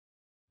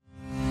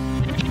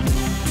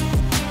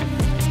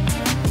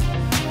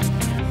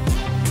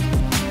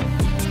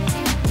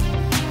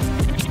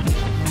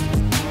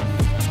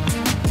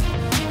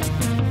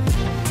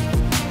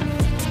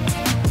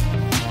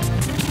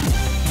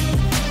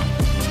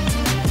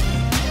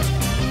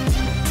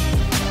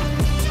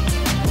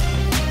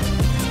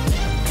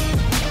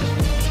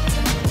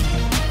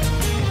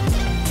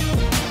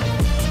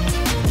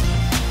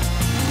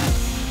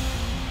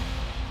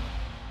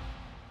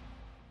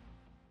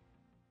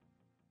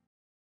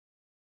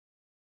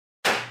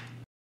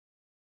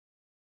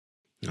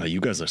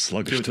You guys are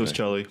sluggish. Give it to us, today.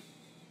 Charlie.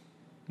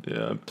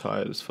 Yeah, I'm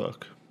tired as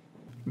fuck.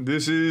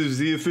 This is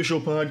the official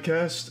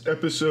podcast,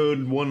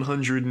 episode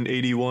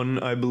 181,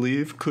 I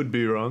believe. Could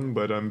be wrong,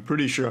 but I'm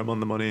pretty sure I'm on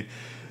the money.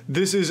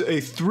 This is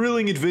a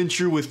thrilling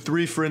adventure with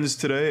three friends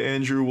today.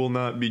 Andrew will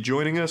not be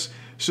joining us.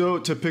 So,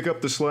 to pick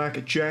up the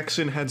slack,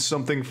 Jackson had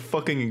something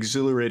fucking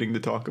exhilarating to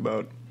talk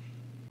about.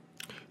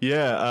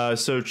 Yeah,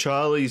 so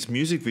Charlie's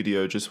music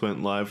video just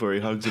went live where he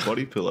hugs a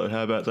body pillow.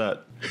 How about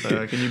that?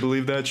 Can you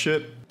believe that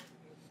shit?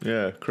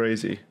 Yeah,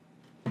 crazy.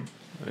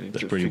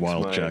 That's pretty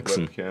wild,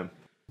 Jackson. Yeah,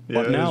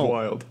 But it now- is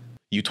wild.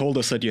 You told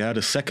us that you had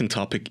a second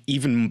topic,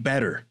 even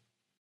better.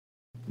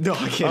 No,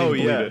 I can't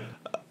even believe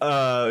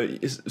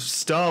it.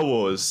 Star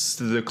Wars,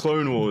 the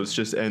Clone Wars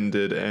just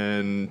ended,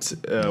 and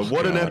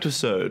what an God.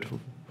 episode.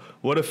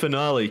 What a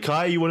finale.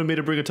 Kai, you wanted me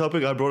to bring a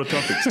topic? I brought a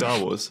topic, Star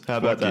Wars. How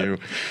about Fuck that? you.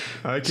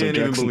 I So can't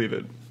even Jackson- believe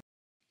it.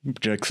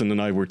 Jackson and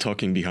I were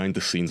talking behind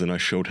the scenes, and I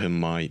showed him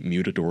my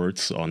muted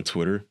words on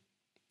Twitter.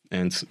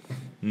 And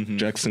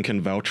Jackson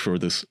can vouch for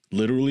this.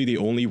 Literally, the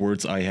only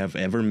words I have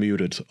ever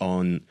muted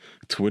on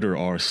Twitter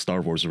are Star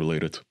Wars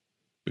related,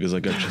 because I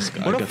got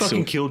What a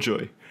fucking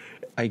killjoy.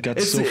 I got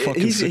It's- so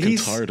fucking he's- sick and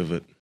he's- tired of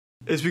it.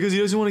 It's because he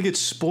doesn't want to get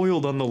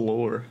spoiled on the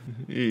lore.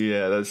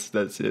 Yeah, that's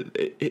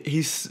it.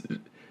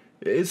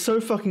 It's so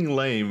fucking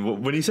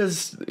lame. When he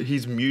says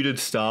he's muted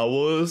Star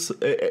Wars,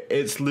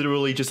 it's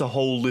literally just a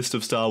whole list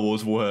of Star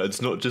Wars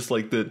words, not just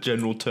like the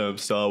general term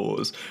Star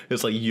Wars.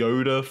 It's like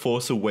Yoda,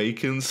 Force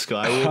Awakens,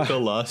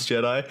 Skywalker, Last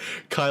Jedi,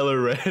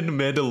 Kylo Ren,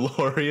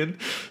 Mandalorian.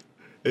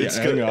 It's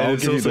Yeah, I'll and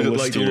it's give you also the got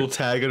list like a here. little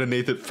tag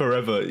underneath it,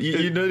 forever.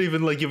 You're not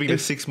even like giving a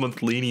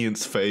 6-month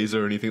lenience phase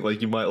or anything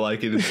like you might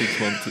like it in 6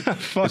 months.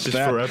 Fuck It's just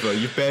that. forever.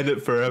 You've banned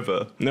it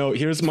forever. No,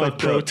 here's my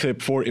fucked pro up.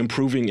 tip for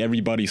improving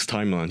everybody's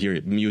timeline. Here,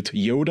 mute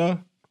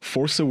Yoda,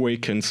 Force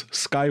Awakens,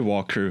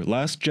 Skywalker,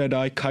 Last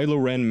Jedi, Kylo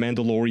Ren,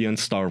 Mandalorian,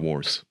 Star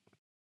Wars.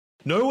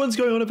 No one's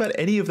going on about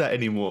any of that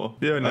anymore.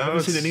 Yeah, I now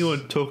haven't seen it's-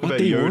 anyone talk But about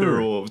they Yoda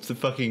were. or the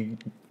fucking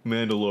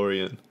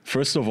Mandalorian.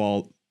 First of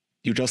all,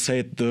 you just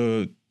said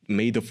the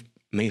May the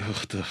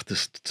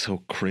this is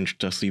so cringe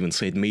just to even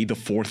say it. May the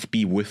 4th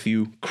be with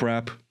you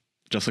crap.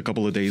 Just a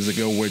couple of days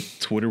ago, where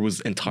Twitter was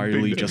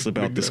entirely Big day, just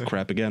about big this day.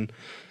 crap again.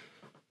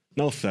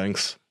 No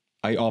thanks.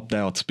 I opt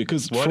out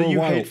because Why for do a you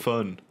while hate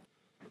fun?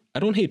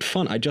 I don't hate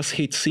fun. I just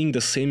hate seeing the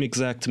same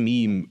exact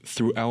meme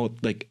throughout.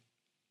 Like,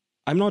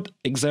 I'm not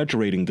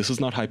exaggerating. This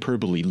is not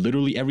hyperbole.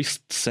 Literally every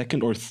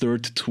second or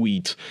third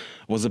tweet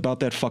was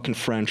about that fucking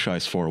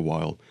franchise for a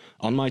while.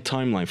 On my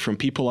timeline, from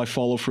people I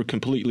follow for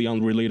completely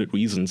unrelated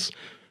reasons.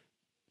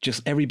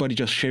 Just everybody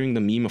just sharing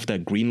the meme of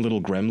that green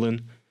little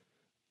gremlin.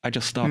 I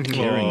just stopped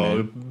caring, Oh,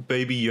 man.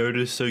 baby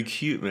Yoda's so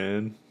cute,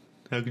 man.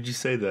 How could you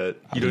say that?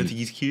 You don't think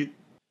he's cute?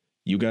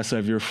 You guys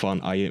have your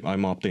fun.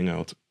 I'm opting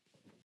out.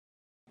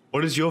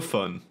 What is your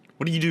fun?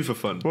 What do you do for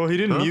fun? Well, he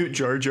didn't Huh? mute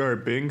Jar Jar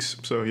Binks,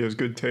 so he has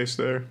good taste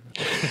there.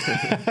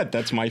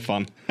 That's my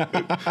fun.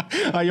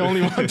 I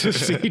only want to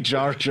see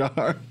Jar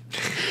Jar.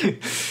 See,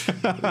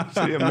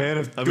 a man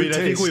of I good mean, I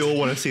think taste. we all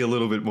want to see a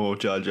little bit more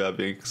Jar Jar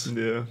Binks.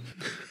 Yeah.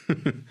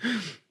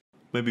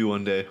 Maybe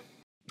one day.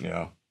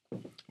 Yeah.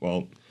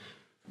 Well,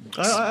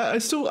 I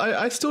still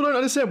don't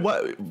understand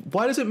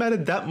why does it matter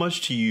that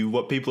much to you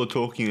what people are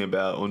talking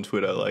about on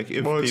Twitter? Like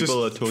if Well, it's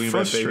people are just talking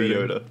about Baby frustrating.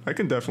 Yoda. I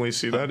can definitely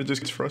see that. It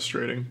just gets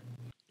frustrating.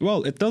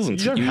 well, it doesn't.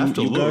 You don't have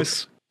to you look.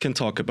 guys can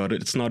talk about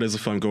it. It's not as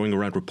if I'm going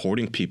around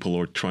reporting people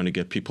or trying to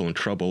get people in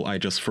trouble.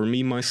 For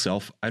me,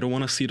 myself, I don't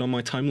want to see it on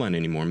my timeline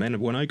anymore, man.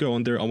 When I go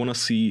on there, I want to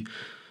see,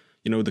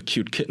 the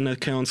cute kitten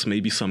accounts,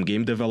 maybe some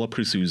game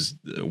developers whose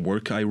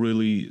work I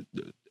really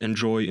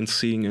enjoy in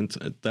seeing and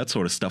that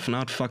sort of stuff.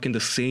 Not fucking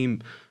the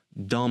same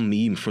dumb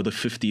meme for the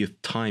 50th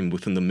time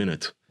within the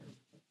minute.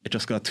 It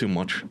just got too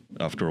much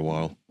after a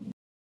while.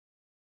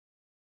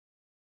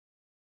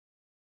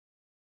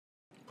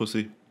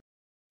 Pussy.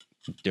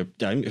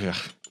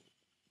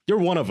 You're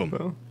one of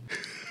them.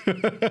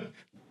 Well,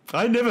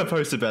 I never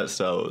post about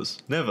Star Wars.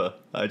 Never.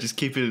 I just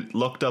keep it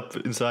locked up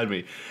inside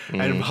me.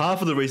 And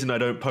half of the reason I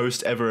don't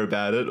post ever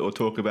about it or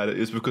talk about it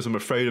is because I'm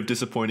afraid of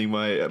disappointing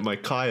my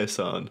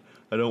Kaya-san.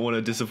 I don't want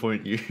to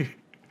disappoint you.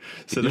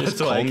 So You that's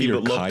just why I call me keep your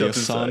it locked up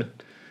Kaya-san? inside.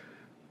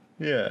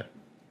 Yeah.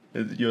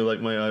 You're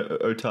like my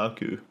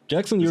otaku.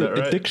 Jackson, Is your that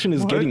right? addiction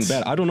is What? getting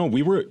bad. I don't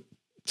know.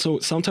 So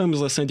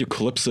sometimes I send you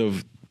clips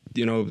of,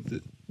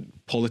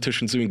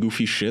 politicians doing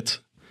goofy shit.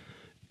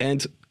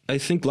 And I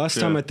think last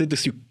time Yeah. I did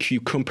this,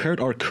 you compared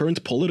our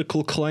current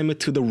political climate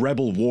to the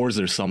Rebel Wars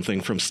or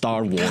something from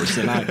Star Wars.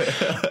 And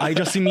I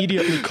just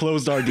immediately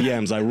closed our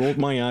DMs. I rolled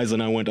my eyes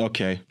and I went,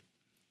 okay,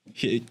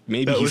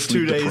 maybe That he's was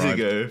 2 days sleep-deprived.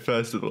 ago,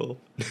 first of all.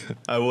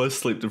 I was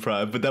sleep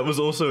deprived, but that was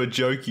also a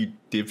joke, you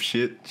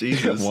dipshit.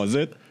 Jesus. Was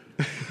it?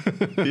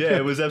 Yeah,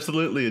 it was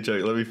absolutely a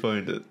joke. Let me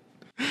find it.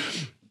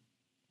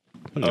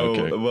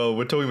 Okay. Oh, well,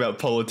 we're talking about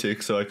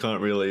politics, so I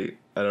don't really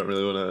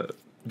want to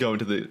go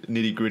into the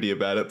nitty gritty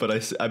about it,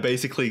 but I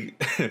basically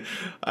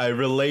I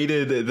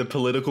related the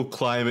political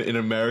climate in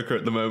America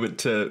at the moment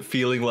to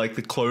feeling like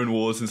the Clone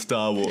Wars and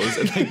Star Wars,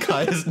 and then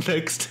Kaya's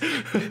next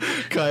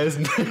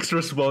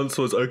response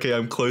was, "Okay,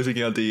 I'm closing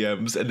our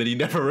DMs," and then he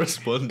never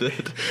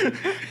responded.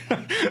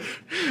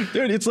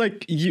 Dude, it's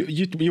like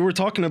you were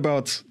talking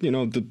about, you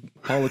know, the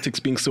politics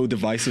being so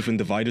divisive and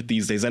divided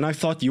these days, and I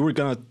thought you were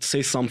gonna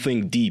say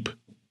something deep,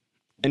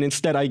 and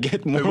instead I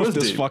get more of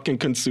this fucking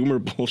consumer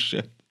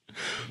bullshit.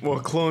 Well,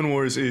 Clone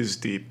Wars is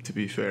deep, to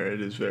be fair. It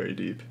is very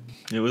deep.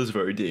 It was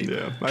very deep.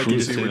 Yeah, I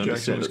can see where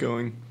Jackson was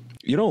going.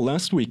 You know,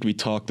 last week we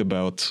talked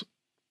about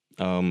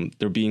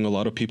there being a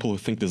lot of people who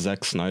think the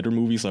Zack Snyder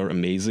movies are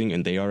amazing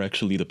and they are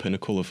actually the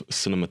pinnacle of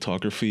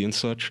cinematography and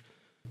such.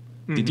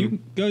 Mm-hmm. Did you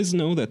guys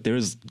know that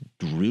there's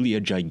really a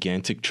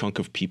gigantic chunk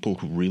of people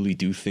who really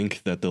do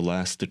think that The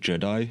Last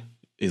Jedi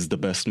is the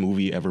best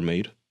movie ever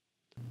made?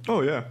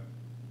 Oh, yeah.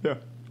 Yeah.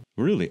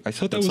 Really? I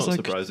thought That's that was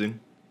not surprising.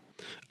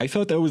 I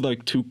thought that was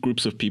like two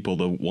groups of people,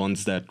 the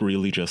ones that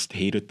really just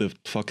hated the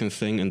fucking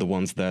thing and the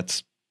ones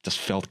that just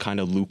felt kind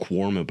of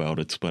lukewarm about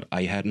it. But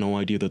I had no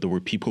idea that there were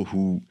people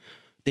who,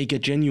 they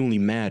get genuinely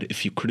mad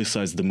if you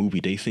criticize the movie.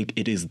 They think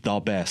it is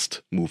the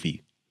best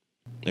movie.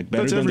 Like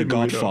better than The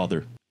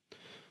Godfather.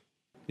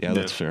 Yeah,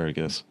 that's fair, I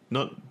guess.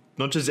 Not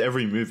just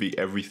every movie,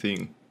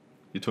 everything.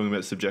 You're talking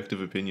about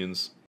subjective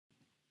opinions.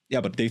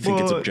 Yeah, but they think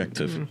it's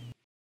objective.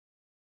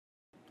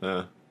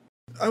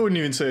 I wouldn't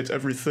even say it's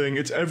everything.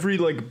 It's every,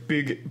 like,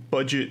 big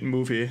budget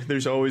movie.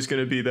 There's always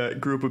going to be that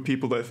group of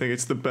people that think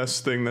it's the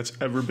best thing that's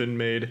ever been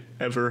made,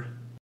 ever.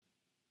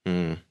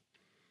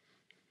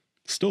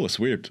 Still, it's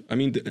weird. I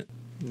mean,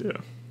 yeah.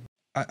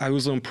 I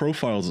was on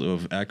profiles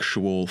of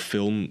actual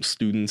film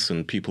students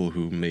and people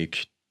who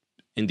make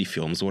indie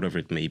films, whatever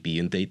it may be,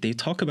 and they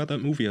talk about that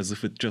movie as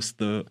if it's just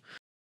the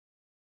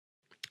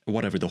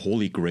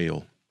holy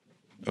grail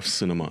of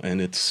cinema,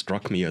 and it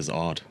struck me as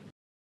odd.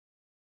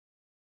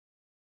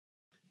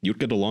 You'd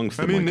get along with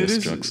them, I guess,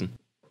 Jackson.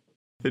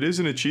 It is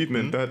an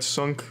achievement that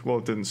sunk, well,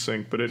 it didn't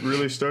sink, but it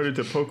really started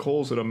to poke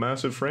holes at a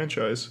massive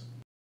franchise.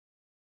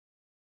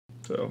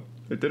 So,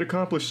 it did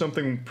accomplish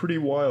something pretty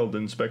wild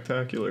and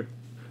spectacular.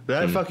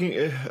 That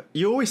fucking...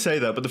 you always say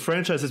that, but the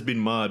franchise has been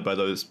marred by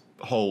those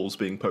holes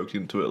being poked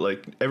into it.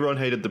 Like, everyone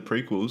hated the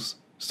prequels,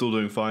 still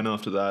doing fine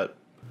after that.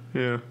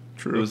 Yeah,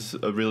 true. There was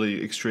a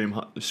really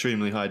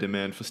extremely high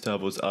demand for Star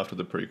Wars after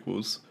the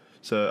prequels.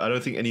 So, I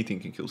don't think anything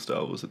can kill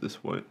Star Wars at this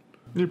point.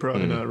 You're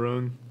probably not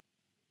wrong.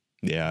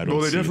 Yeah, I don't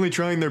Well, they're definitely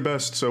trying their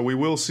best, so we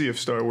will see if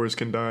Star Wars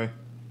can die.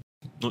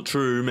 Not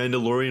true.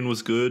 Mandalorian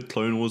was good.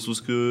 Clone Wars was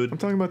good. I'm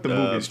talking about the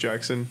movies,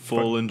 Jackson.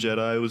 Fallen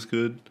Jedi was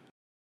good.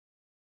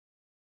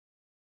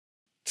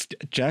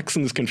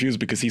 Jackson is confused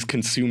because he's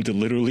consumed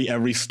literally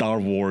every Star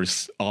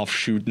Wars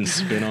offshoot and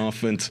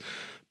spin-off and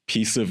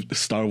piece of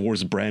Star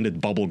Wars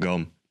branded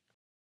bubblegum.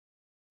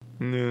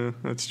 Yeah,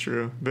 that's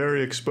true.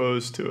 Very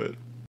exposed to it.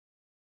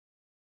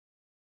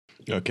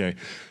 Okay.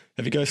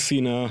 Have you guys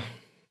seen,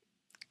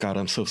 God,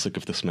 I'm so sick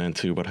of this man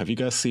too, but have you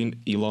guys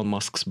seen Elon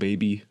Musk's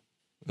baby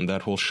and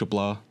that whole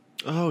shabla?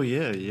 Oh,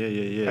 yeah.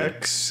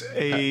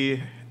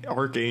 XA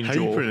Archangel. How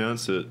do you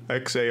pronounce it?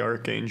 XA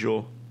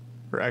Archangel.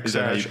 Or Is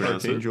that how you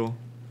pronounce Archangel.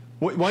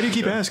 Why do you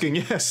keep asking?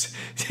 Yes.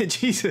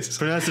 Jesus.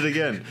 Pronounce it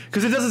again.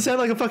 Because it doesn't sound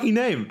like a fucking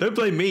name. Don't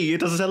blame me. It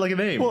doesn't sound like a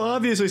name. Well,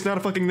 obviously it's not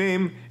a fucking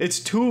name. It's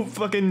two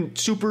fucking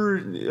super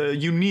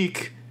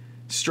unique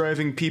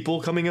striving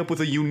people coming up with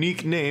a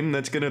unique name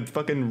that's gonna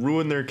fucking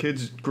ruin their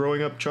kids'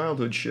 growing up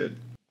childhood shit.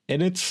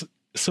 And it's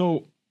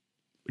so,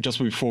 just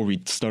before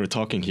we started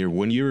talking here,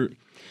 when you're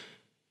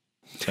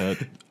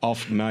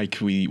off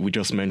mic, we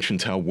just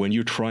mentioned how when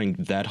you're trying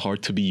that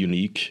hard to be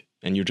unique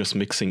and you're just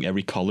mixing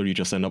every color, you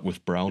just end up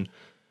with brown.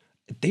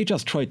 They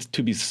just tried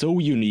to be so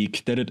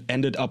unique that it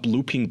ended up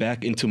looping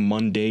back into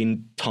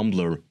mundane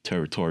Tumblr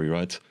territory,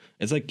 right?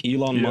 It's like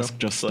Elon Musk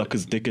just stuck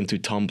his dick into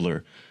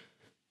Tumblr.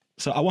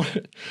 So I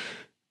want...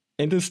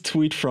 In this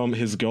tweet from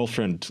his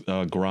girlfriend,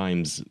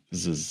 Grimes,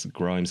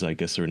 I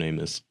guess her name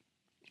is.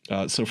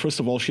 So first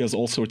of all, she has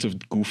all sorts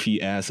of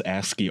goofy-ass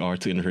ASCII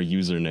art in her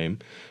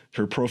username.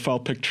 Her profile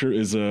picture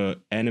is a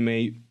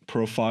anime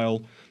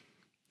profile,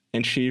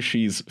 and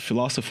she's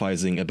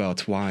philosophizing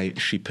about why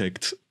she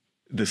picked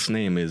this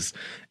name is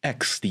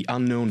X, the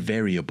unknown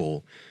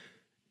variable.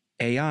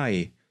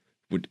 AI,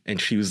 and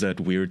she used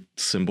that weird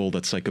symbol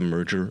that's like a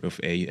merger of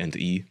A and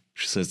E.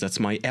 She says, that's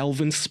my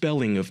elven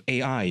spelling of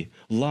AI,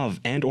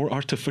 love, and or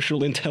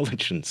artificial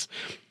intelligence.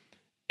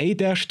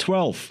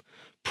 A-12,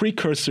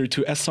 precursor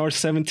to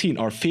SR-17,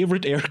 our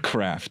favorite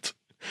aircraft.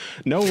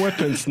 No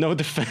weapons, no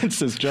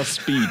defenses, just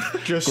speed.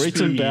 Just Great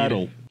speed. in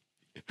battle,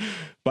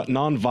 but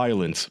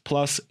non-violence.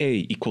 Plus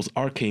A equals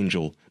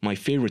Archangel, my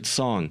favorite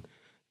song.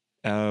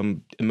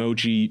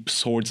 Emoji,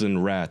 swords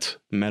and rat,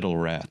 metal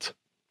rat.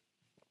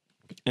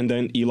 And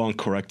then Elon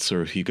corrects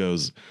her. He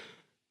goes,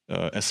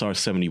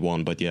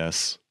 SR-71, but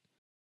yes.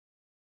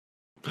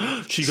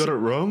 She got it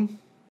wrong?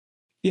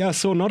 Yeah,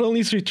 so not only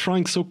is she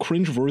trying so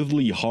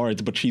cringe-worthily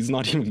hard, but she's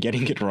not even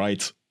getting it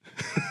right.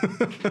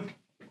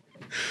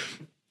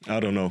 I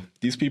don't know.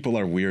 These people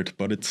are weird,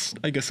 but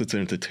I guess it's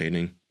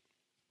entertaining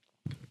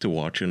to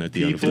watch. And at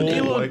the end of the day,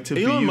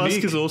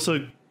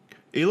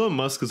 Elon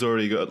Musk has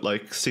already got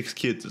like 6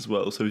 kids as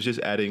well, so he's just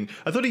adding.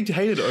 I thought he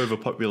hated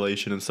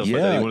overpopulation and stuff like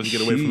that. He wanted to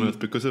get away from Earth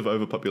because of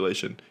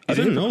overpopulation. I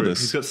didn't know this.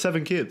 He's got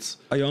 7 kids.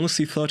 I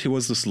honestly thought he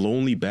was this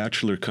lonely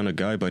bachelor kind of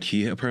guy, but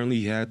he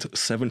apparently had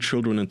 7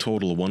 children in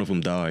total. One of them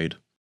died.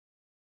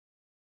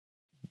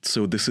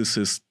 So this is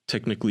his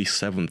technically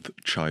 7th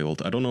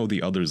child. I don't know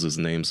the others'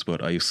 names,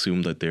 but I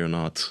assume that they're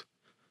not.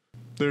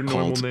 They're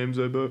normal names,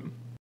 I bet.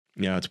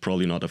 Yeah, it's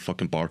probably not a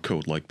fucking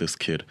barcode like this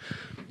kid.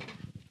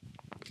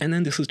 And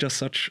then this is just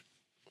such...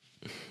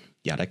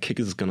 Yeah, that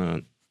kid is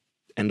gonna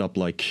end up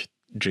like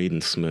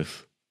Jaden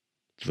Smith,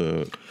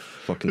 the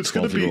fucking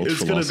 12-year-old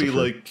philosopher. It's gonna be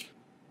like...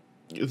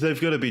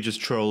 They've got to be just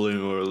trolling,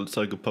 or it's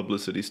like a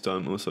publicity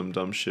stunt or some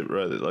dumb shit,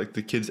 right? Like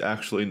the kid's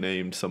actually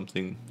named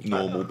something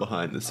normal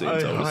behind the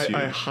scenes.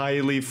 I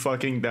highly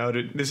fucking doubt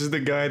it. This is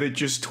the guy that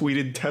just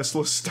tweeted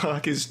Tesla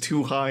stock is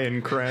too high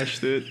and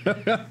crashed it.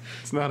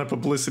 It's not a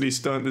publicity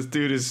stunt. This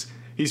dude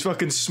he's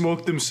fucking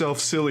smoked himself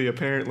silly,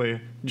 apparently.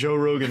 Joe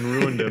Rogan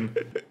ruined him.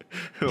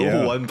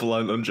 One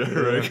blunt on Joe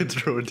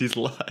Rogan's ruined his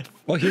life.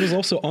 Well, he was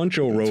also on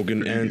Joe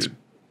Rogan, and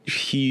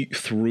he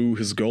threw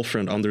his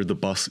girlfriend under the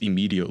bus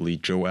immediately.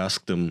 Joe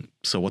asked him,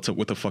 so what's up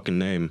with the fucking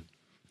name?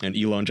 And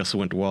Elon just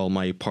went, well,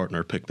 my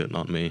partner picked it,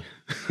 not me.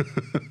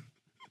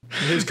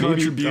 His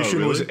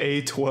contribution was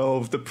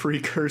A12, the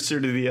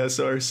precursor to the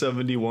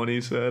SR-71,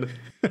 he said.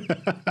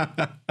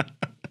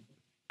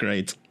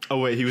 Great. Oh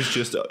wait, he was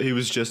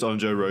just on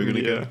Joe Rogan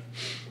again.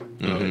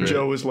 Mm-hmm.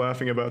 Joe was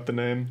laughing about the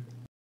name.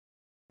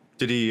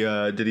 Did he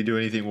do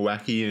anything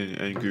wacky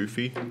and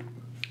goofy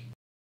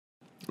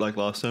like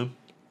last time?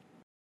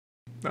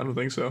 I don't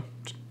think so.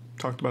 Just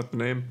talked about the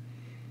name.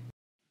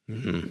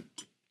 Mm-hmm.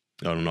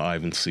 I don't know. I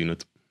haven't seen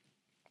it.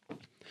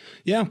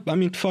 Yeah, I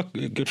mean, fuck,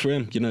 good for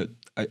him. You know,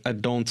 I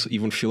don't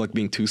even feel like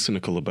being too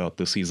cynical about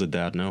this. He's a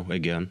dad now,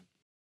 again.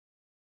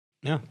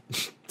 Yeah.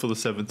 For the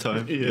 7th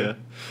time. Yeah.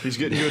 He's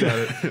getting good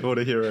at it. What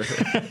a hero.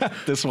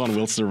 This one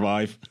will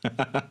survive.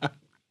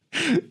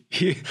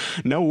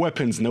 No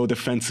weapons, no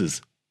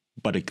defenses,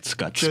 but it's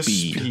got just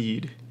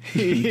speed.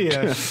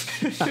 Yeah.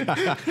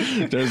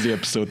 There's the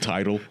episode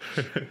title.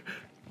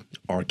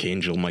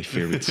 Archangel, my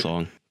favorite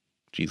song.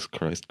 Jesus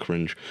Christ,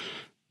 cringe.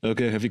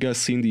 Okay, have you guys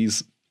seen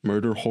these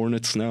murder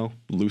hornets now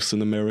loose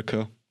in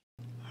America?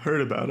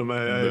 Heard about them.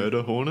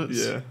 Murder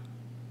hornets? Yeah.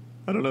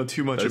 I don't know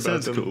too much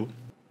about them. Cool.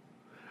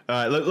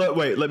 All right,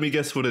 wait, let me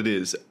guess what it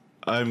is.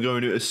 I'm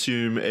going to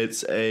assume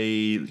it's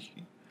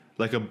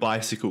like a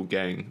bicycle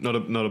gang, not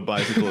a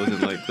bicycle as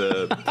in like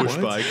the push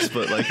bikes,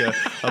 but like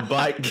a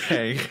bike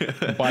gang,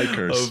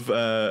 bikers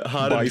of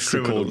hardened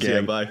criminals, gang.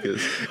 Yeah,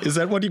 bikers. Is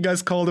that what you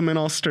guys call them in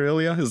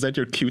Australia? Is that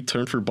your cute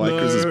term for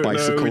bikers? Is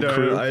bicycle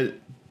crew?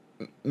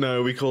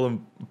 No, we call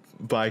them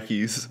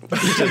bikies.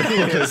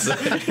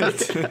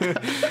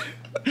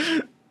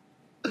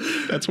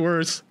 That's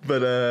worse.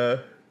 But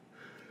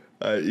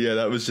yeah,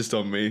 that was just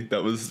on me.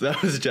 That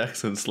was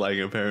Jackson's slang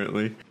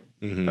apparently.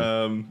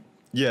 Mm-hmm.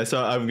 Yeah,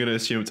 so I'm going to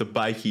assume it's a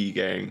bikie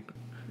gang,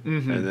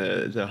 and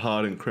they're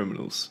hardened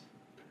criminals.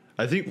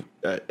 I think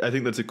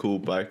that's a cool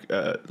like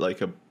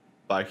a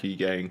bikie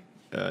gang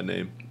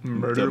name.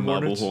 Murder the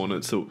Marble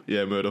Hornets? Hornets.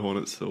 Murder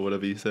Hornets or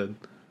whatever you said.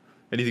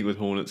 Anything with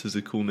Hornets is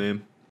a cool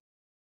name.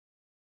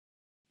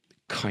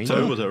 Kind of.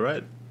 So was that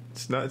right?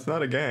 It's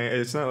not a gang.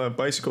 It's not a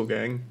bicycle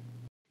gang.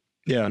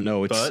 Yeah,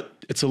 no,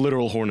 it's a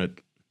literal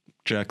hornet,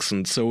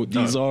 Jackson. So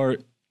these are,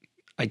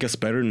 I guess,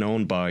 better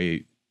known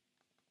by...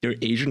 They're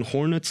Asian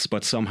hornets,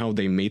 but somehow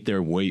they made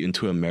their way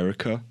into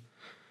America.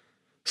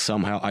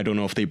 Somehow, I don't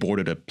know if they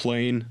boarded a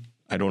plane.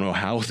 I don't know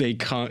how they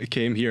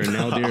came here. And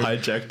now they're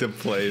hijacked a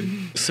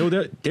plane. So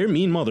they're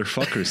mean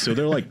motherfuckers. So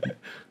they're like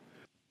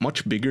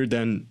much bigger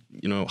than,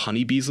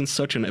 honeybees and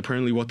such. And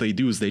apparently what they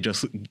do is they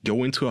just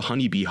go into a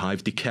honeybee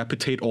hive,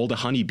 decapitate all the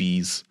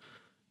honeybees,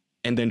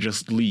 and then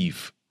just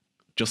leave.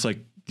 Just like,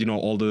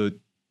 all the...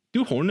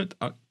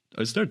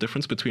 Is there a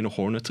difference between a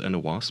hornet and a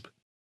wasp?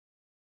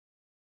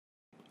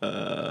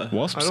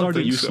 Wasps are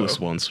the useless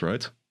ones,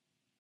 right?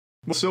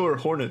 Well, so are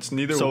hornets.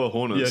 So are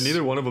hornets. Yeah,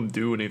 neither one of them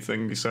do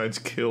anything besides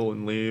kill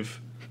and leave.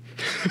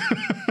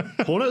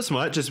 Hornets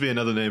might just be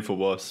another name for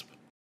wasp.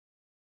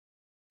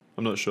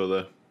 I'm not sure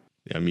though.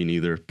 Yeah, me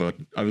neither. But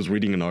I was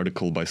reading an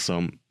article by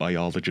some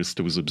biologist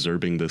who was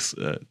observing this,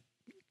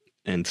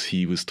 and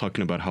he was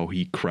talking about how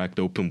he cracked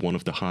open one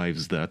of the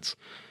hives that...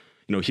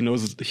 he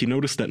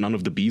noticed that none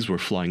of the bees were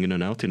flying in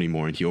and out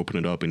anymore, and he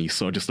opened it up and he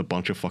saw just a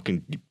bunch of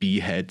fucking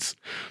bee heads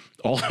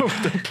all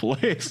over the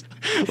place.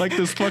 Like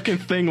this fucking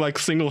thing like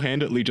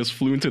single-handedly just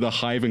flew into the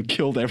hive and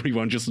killed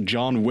everyone, just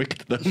John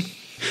Wicked them.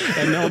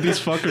 And now these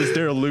fuckers,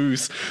 they're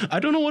loose.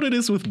 I don't know what it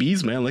is with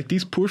bees, man. Like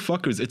these poor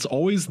fuckers, it's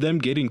always them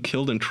getting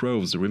killed in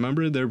troves.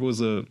 Remember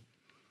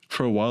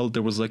for a while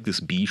there was like this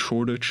bee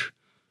shortage,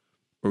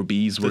 or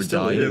bees were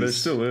dying. Yeah, there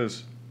still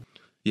is.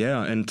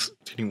 Yeah, and it's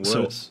getting worse.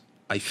 So,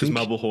 I think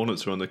marble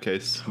hornets are on the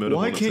case.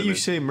 Why can't you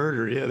say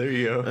murder? Yeah, there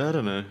you go. I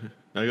don't know.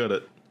 I got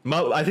it.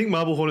 I think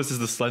Marble Hornets is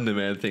the Slender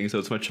Man thing, so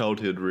it's my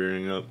childhood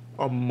rearing up.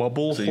 A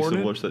mubble So I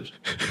hornet? used to watch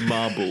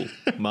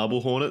that.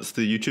 Marble Hornets,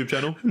 the YouTube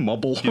channel.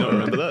 Mobble. Do you not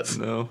remember that?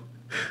 No.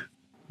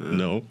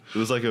 No. It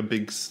was like a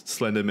big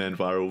Slender Man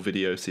viral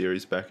video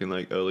series back in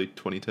like early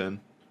 2010.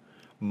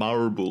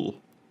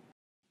 Marble.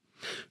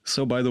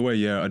 So, by the way,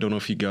 yeah, I don't know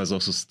if you guys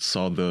also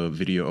saw the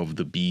video of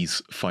the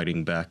bees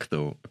fighting back,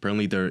 though.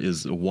 Apparently, there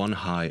is one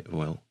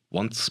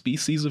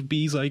species of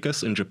bees, I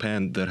guess, in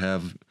Japan that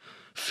have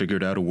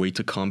figured out a way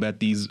to combat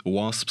these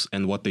wasps.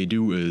 And what they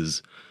do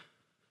is,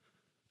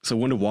 so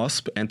when a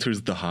wasp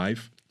enters the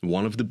hive,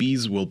 one of the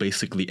bees will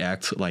basically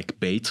act like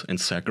bait and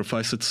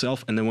sacrifice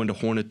itself. And then when the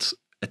hornet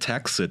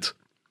attacks it,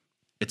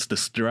 it's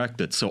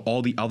distracted. So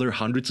all the other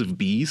hundreds of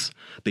bees,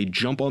 they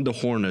jump on the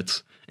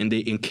hornet and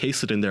they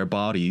encase it in their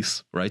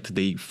bodies, right?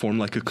 They form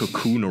like a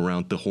cocoon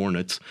around the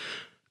hornet,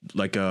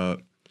 like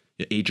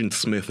Agent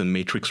Smith in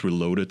Matrix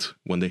Reloaded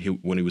when he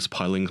was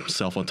piling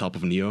himself on top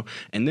of Neo.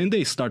 And then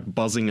they start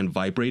buzzing and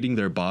vibrating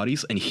their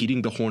bodies and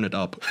heating the hornet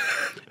up.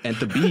 And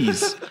the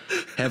bees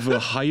have a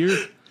higher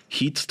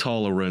heat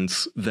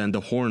tolerance than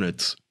the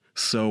hornets.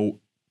 So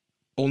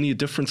only a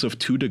difference of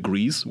 2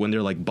 degrees when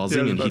they're like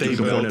buzzing and heating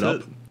the hornet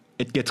up.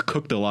 It gets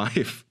cooked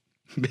alive,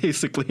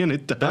 basically, and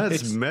it dies.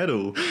 That's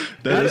metal.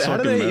 How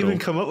do they even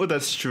come up with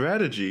that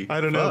strategy? I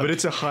don't know, but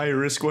it's a high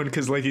risk one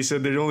because, like you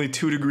said, they're only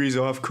 2 degrees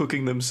off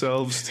cooking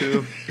themselves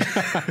too.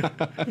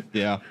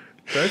 Yeah.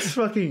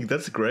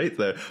 That's great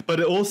though.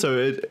 But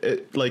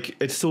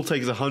it still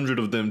takes 100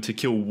 of them to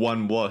kill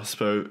one wasp.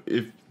 So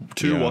if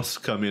 2 wasps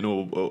come in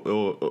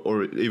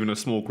or even a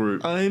small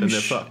group, then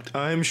they're fucked.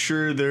 I'm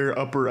sure their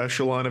upper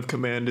echelon of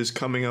command is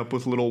coming up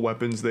with little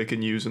weapons they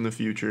can use in the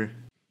future.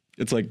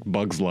 It's like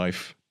Bug's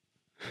Life.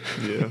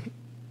 Yeah.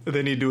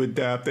 They need to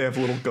adapt. They have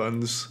little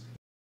guns.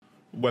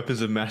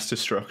 Weapons of mass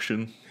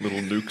destruction. Little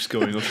nukes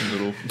going off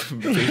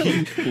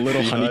in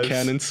Little honey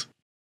cannons.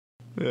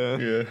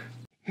 Yeah.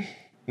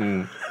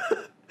 Yeah.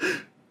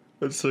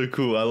 That's so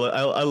cool.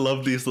 I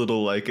love these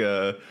little like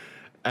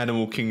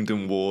animal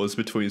kingdom wars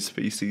between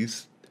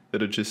species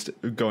that are just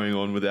going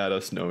on without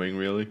us knowing,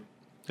 really,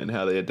 and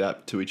how they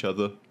adapt to each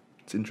other.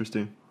 It's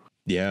interesting.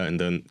 Yeah, and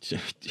then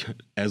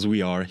as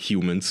we are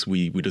humans,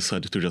 we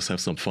decided to just have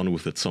some fun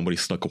with it. Somebody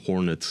stuck a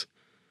hornet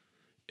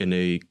in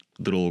a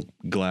little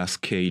glass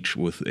cage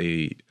with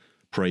a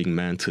praying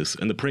mantis,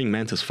 and the praying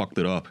mantis fucked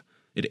it up.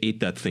 It ate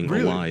that thing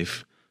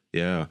alive.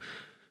 Yeah.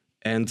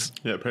 And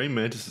praying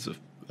mantises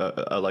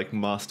are like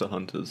master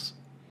hunters.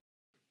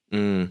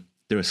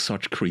 They're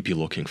such creepy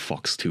looking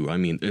fucks too. I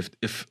mean,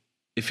 if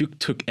you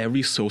took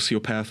every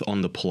sociopath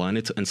on the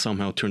planet and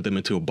somehow turned them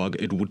into a bug,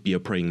 it would be a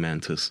praying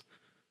mantis.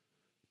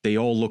 They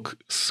all look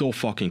so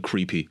fucking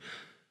creepy.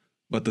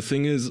 But the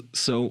thing is,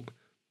 so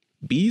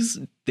bees,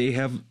 they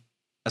have,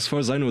 as far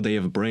as I know, they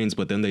have brains,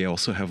 but then they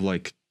also have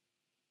like,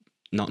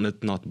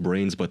 not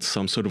brains, but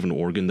some sort of an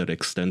organ that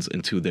extends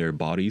into their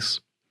bodies.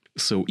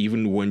 So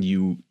even when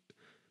you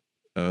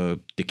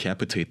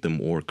decapitate them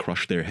or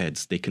crush their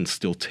heads, they can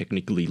still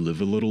technically live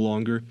a little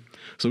longer.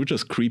 So it's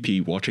just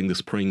creepy watching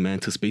this praying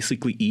mantis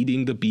basically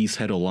eating the bee's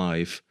head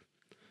alive.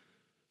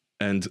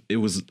 And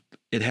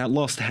it had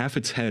lost half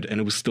its head and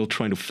it was still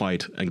trying to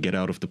fight and get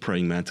out of the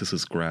praying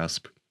mantis's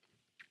grasp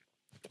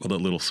while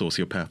that little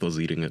sociopath was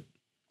eating it.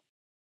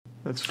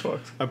 That's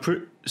fucked.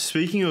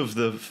 Speaking of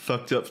the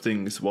fucked up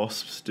things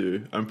wasps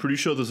do, I'm pretty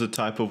sure there's a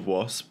type of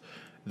wasp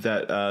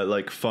that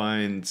like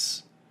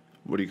finds,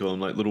 what do you call them,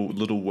 like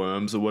little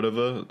worms or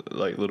whatever,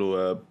 like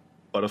little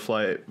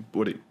butterfly,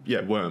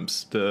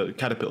 worms, the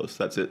caterpillars,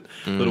 that's it.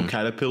 Little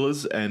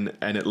caterpillars, and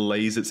it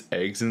lays its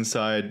eggs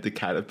inside the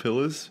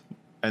caterpillars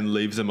and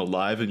leaves them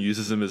alive and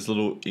uses them as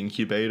little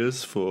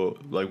incubators for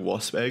like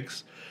wasp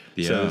eggs.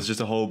 Yeah. So there's just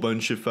a whole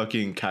bunch of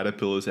fucking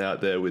caterpillars out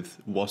there with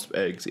wasp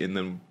eggs in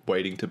them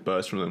waiting to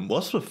burst from them.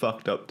 Wasps are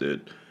fucked up,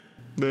 dude.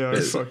 They are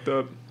fucked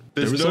up.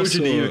 There's no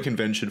Geneva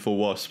Convention for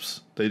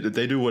wasps. They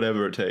do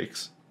whatever it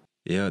takes.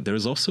 Yeah,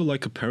 there's also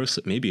like a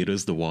parasite. Maybe it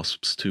is the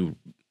wasps too.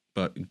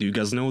 But do you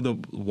guys know the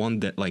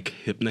one that like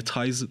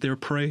hypnotizes their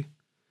prey?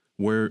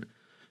 Where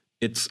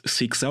it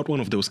seeks out one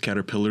of those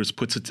caterpillars,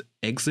 puts its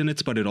eggs in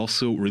it, but it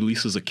also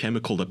releases a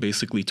chemical that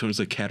basically turns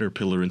a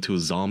caterpillar into a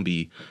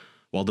zombie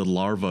while the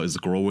larva is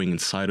growing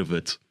inside of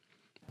it.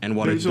 And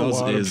what it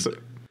does is...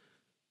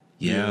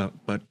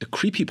 but the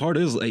creepy part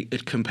is like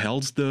it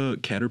compels the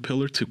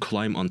caterpillar to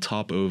climb on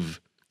top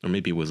of, or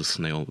maybe it was a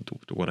snail,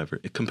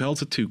 whatever. It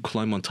compels it to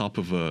climb on top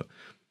of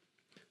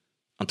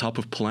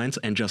plants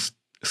and just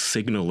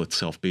signal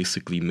itself,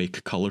 basically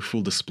make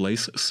colorful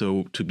displays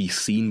so to be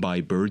seen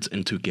by birds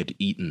and to get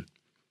eaten.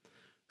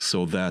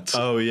 So that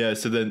so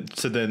then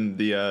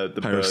the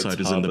parasite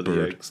birds is in the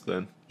bird. The eggs,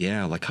 then.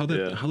 Yeah, like how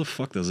the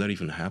fuck does that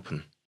even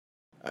happen?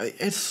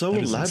 It's so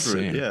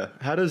elaborate. Insane. Yeah,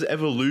 how does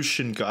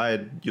evolution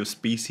guide your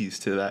species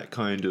to that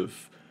kind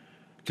of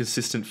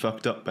consistent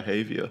fucked up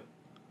behavior?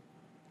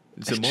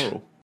 It's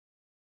immoral.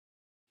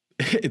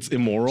 It's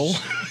immoral.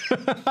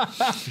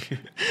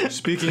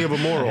 Speaking of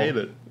immoral, I hate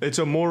it. It's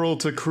immoral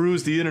to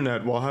cruise the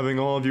internet while having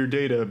all of your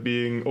data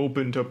being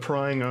open to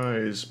prying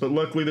eyes. But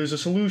luckily there's a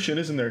solution,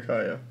 isn't there,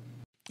 Kaya?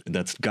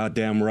 That's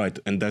goddamn right.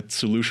 And that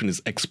solution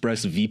is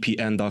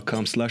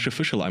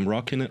expressvpn.com/official. I'm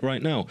rocking it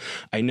right now.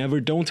 I never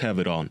don't have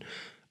it on.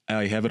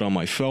 I have it on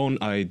my phone.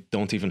 I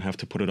don't even have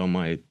to put it on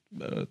my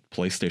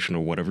PlayStation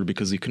or whatever,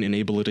 because you can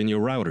enable it in your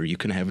router. You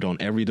can have it on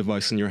every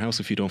device in your house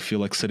if you don't feel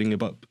like setting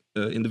it up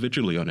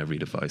individually on every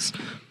device.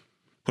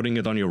 Putting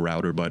it on your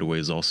router, by the way,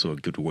 is also a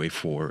good way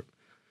for,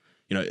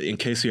 in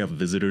case you have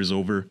visitors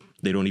over,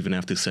 they don't even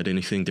have to set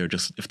anything. They're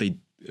just, if they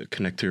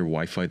connect to your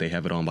Wi-Fi, they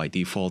have it on by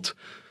default.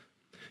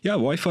 Yeah,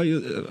 Wi-Fi,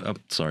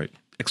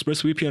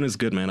 ExpressVPN is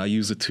good, man. I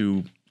use it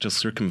to just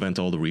circumvent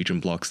all the region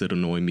blocks that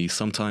annoy me.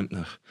 Sometimes,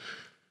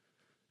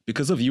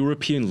 because of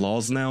European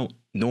laws now,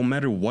 no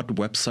matter what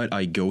website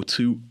I go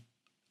to,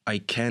 I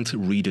can't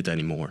read it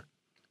anymore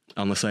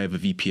unless I have a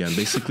VPN.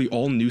 Basically,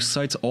 all news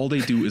sites, all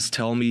they do is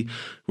tell me,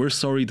 we're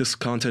sorry, this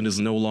content is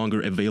no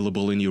longer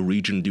available in your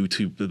region due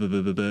to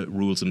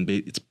rules. And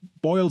it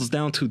boils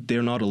down to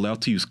they're not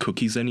allowed to use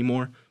cookies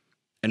anymore.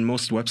 And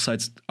most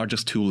websites are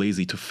just too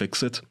lazy to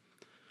fix it.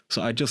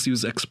 So I just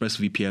use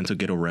ExpressVPN to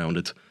get around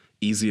it.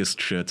 Easiest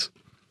shit.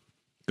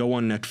 Go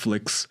on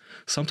Netflix.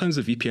 Sometimes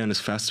the VPN is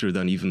faster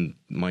than even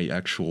my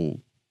actual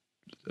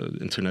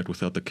internet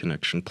without the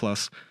connection.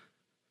 Plus,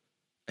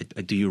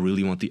 do you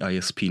really want the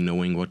ISP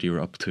knowing what you're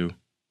up to? Do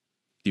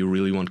you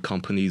really want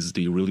companies?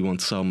 Do you really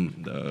want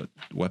some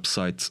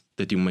websites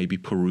that you may be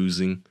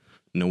perusing,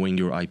 knowing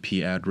your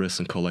IP address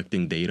and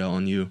collecting data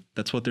on you?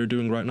 That's what they're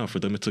doing right now. For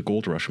them, it's a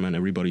gold rush, man.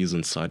 Everybody is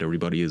inside.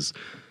 Everybody is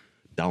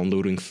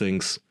downloading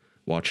things,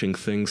 watching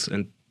things,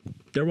 and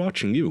they're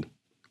watching you.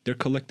 They're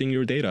collecting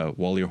your data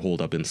while you're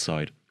holed up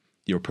inside.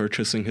 Your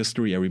purchasing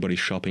history, everybody's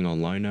shopping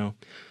online now.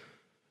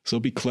 So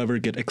be clever,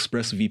 get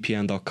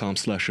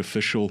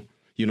expressvpn.com/official.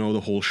 You know the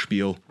whole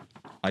spiel.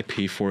 I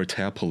pay for it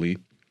happily,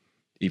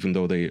 even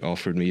though they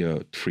offered me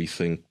a free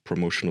thing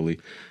promotionally.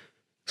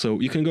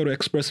 So you can go to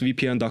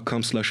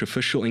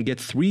expressvpn.com/official and get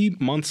 3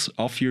 months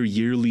off your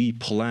yearly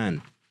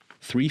plan.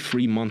 3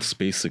 free months,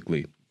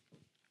 basically,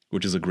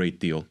 which is a great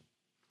deal.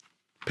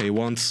 Pay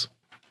once,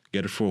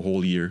 get it for a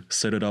whole year,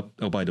 set it up.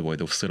 Oh, by the way,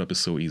 the setup is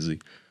so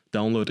easy.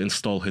 Download,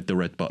 install, hit the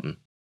red button.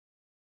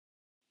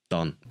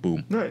 Done.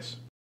 Boom. Nice.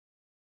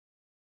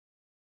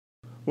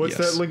 What's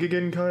that link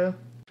again, Kaya?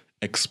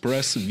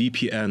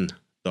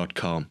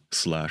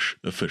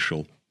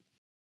 expressvpn.com/official.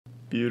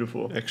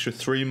 Beautiful. Extra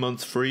 3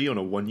 months free on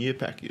a 1-year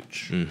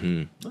package.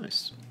 Mm-hmm.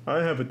 Nice.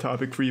 I have a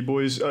topic for you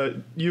boys.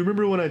 You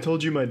remember when I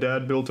told you my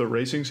dad built a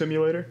racing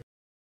simulator?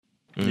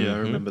 Yeah, I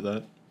remember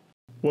that.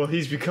 Well,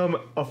 he's become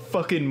a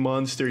fucking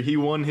monster. He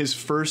won his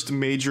first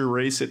major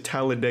race at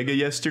Talladega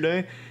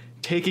yesterday,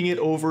 taking it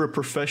over a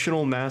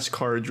professional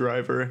NASCAR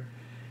driver.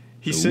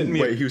 He sent me.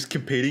 Wait, he was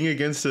competing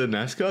against a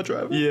NASCAR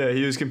driver? Yeah,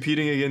 he was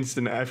competing against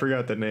I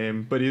forgot the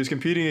name, but he was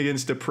competing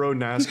against a pro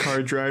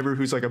NASCAR driver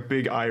who's like a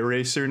big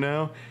iRacer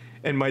now.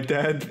 And my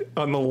dad,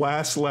 on the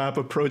last lap,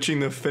 approaching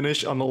the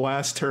finish on the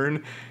last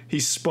turn, he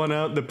spun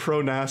out the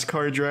pro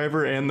NASCAR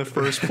driver and the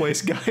first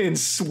place guy and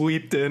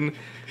sweeped in,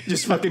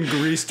 just fucking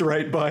greased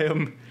right by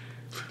him.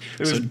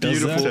 It was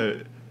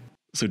beautiful.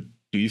 So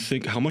do you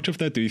think, how much of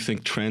that do you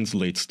think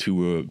translates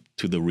to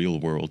the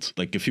real world?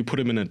 Like if you put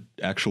him in an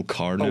actual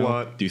car now, a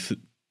lot. do you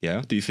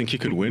think he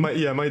could win?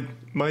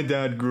 My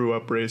dad grew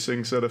up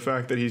racing, so the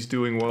fact that he's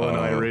doing well in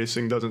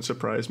iRacing doesn't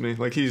surprise me.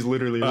 Like he's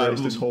literally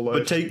raced his whole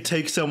life. But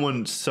take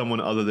someone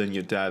other than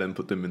your dad and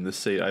put them in the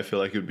seat. I feel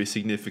like it would be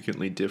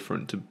significantly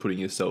different to putting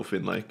yourself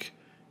in like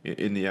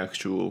in the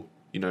actual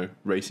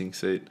racing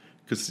seat,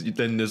 because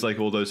then there's like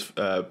all those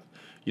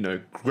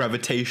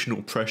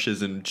gravitational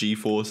pressures and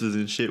G-forces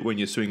and shit when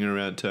you're swinging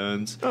around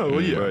turns. Oh,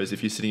 well, yeah. Whereas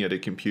if you're sitting at a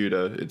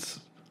computer, it's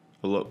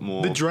a lot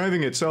more. The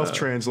driving itself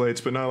translates,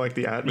 but not like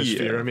the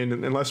atmosphere. Yeah. I mean,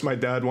 unless my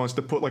dad wants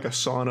to put like a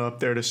sauna up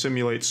there to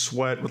simulate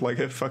sweat with like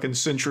a fucking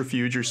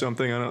centrifuge or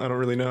something, I don't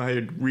really know how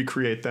you'd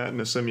recreate that in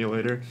a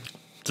simulator.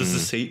 Does the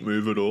seat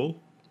move at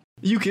all?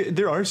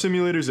 There are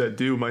simulators that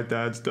do. My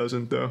dad's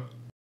doesn't though.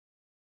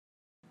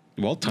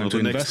 Well, time to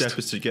the invest. next step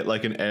is to get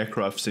like an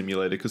aircraft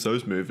simulator, because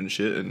those move and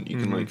shit, and you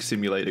can like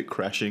simulate it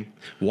crashing.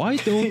 Why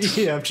don't?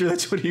 Yeah, I'm sure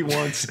that's what he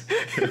wants.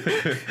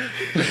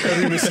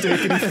 Every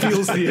mistake, and he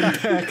feels the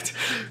impact.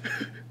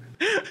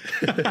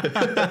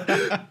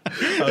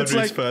 It's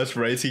like first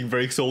racing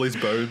breaks all his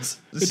bones.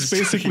 It's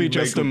basically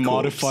just a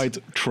modified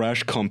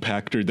trash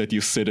compactor that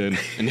you sit in,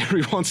 and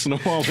every once in a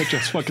while it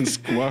just fucking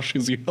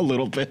squashes you a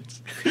little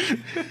bit.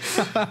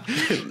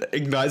 It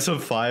ignites on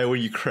fire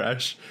when you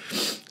crash.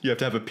 You have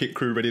to have a pit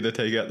crew ready to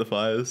take out the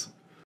fires.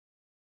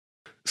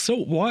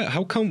 So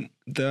how come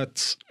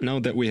that now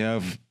that we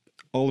have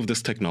all of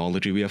this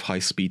technology, we have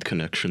high-speed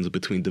connections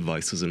between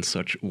devices and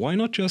such, why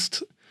not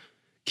just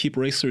keep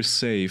racers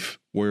safe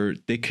where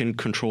they can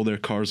control their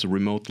cars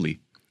remotely?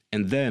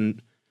 And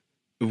then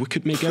we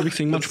could make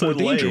everything much more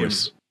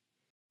dangerous.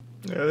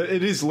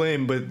 It is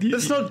lame, but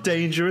it's not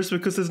dangerous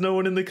because there's no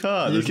one in the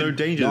car. There's no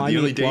danger. The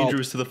only danger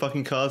is to the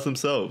fucking cars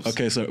themselves.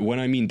 Okay, so when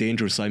I mean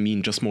dangerous, I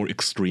mean just more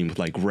extreme,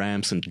 like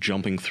ramps and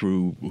jumping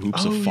through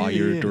hoops of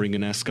fire during a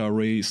NASCAR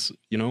race.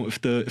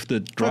 If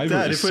the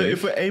driver is safe.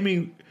 If we're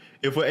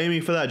If we're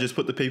aiming for that, just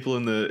put the people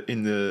in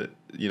the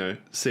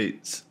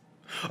seats.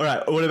 All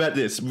right. What about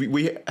this?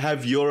 We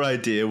have your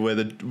idea where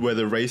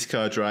the race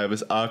car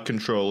drivers are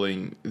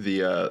controlling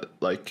the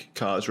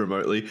cars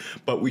remotely,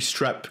 but we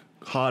strap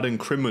hardened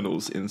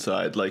criminals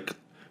inside, like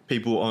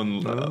people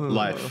on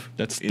life.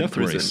 That's in Death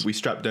prison. Race. We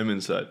strap them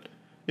inside.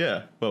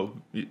 Yeah. Well,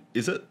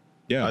 is it?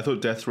 Yeah. I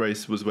thought Death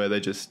Race was where they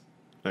just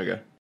okay.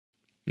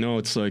 No,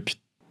 it's like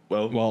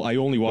Well, I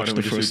only watched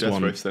the why don't we just first do Death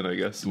one Race then, I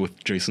guess.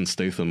 with Jason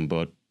Statham,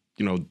 but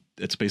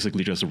it's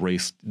basically just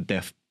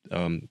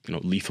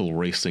lethal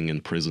racing in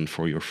prison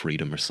for your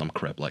freedom or some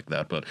crap like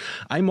that. But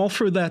I'm all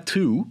for that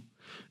too,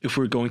 if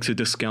we're going to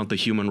discount the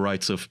human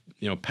rights of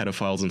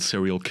pedophiles and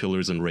serial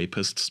killers and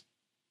rapists,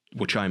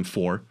 which I'm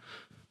for.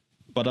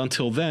 But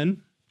until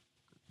then,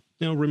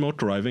 remote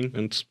driving,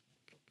 and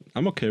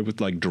I'm okay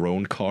with like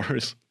drone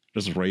cars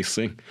just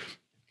racing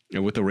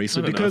with the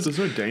racer because there's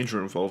no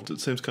danger involved. It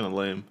seems kind of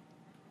lame.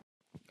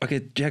 Okay,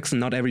 Jackson,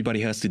 not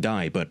everybody has to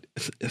die, but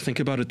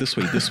think about it this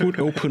way. This would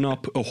open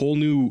up a whole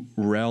new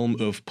realm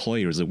of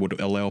players. It would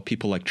allow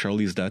people like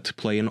Charlie's dad to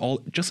play, and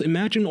just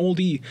imagine all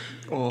the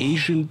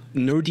Asian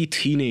nerdy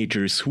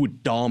teenagers who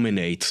would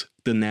dominate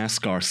the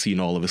NASCAR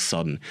scene all of a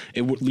sudden.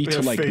 It would lead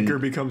to like... Faker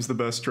becomes the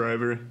best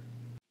driver.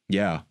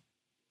 Yeah.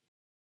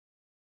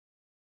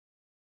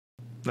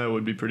 That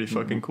would be pretty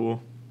fucking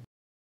cool.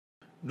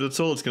 That's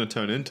all it's going to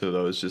turn into,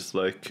 though, is just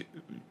like,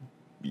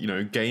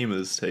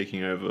 gamers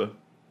taking over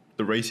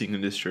the racing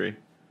industry.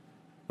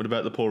 What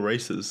about the poor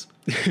racers?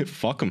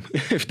 Fuck them.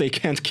 If they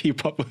can't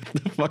keep up with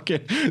the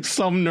fucking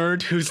some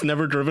nerd who's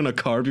never driven a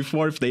car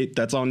before,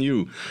 that's on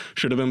you.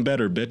 Should have been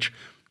better, bitch.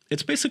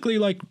 It's basically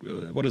like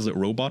what is it,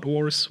 Robot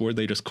Wars, where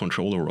they just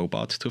control a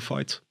robot to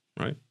fight,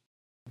 right?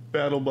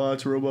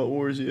 BattleBots, Robot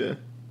Wars, yeah.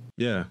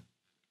 Yeah.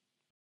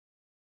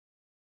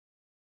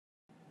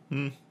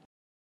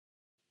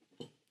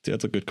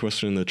 That's a good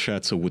question in the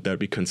chat. So would that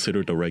be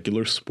considered a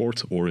regular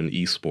sport or an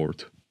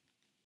e-sport?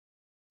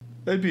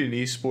 That'd be an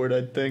e-sport,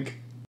 I'd think.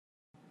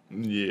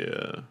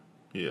 Yeah.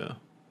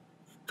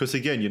 Because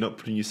again, you're not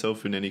putting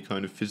yourself in any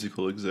kind of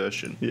physical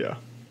exertion. Yeah.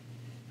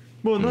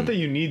 Well, not that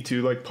you need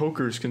to. Like,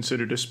 poker is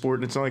considered a sport,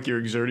 and it's not like you're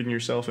exerting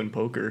yourself in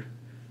poker.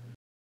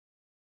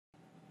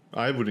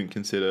 I wouldn't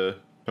consider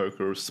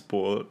poker a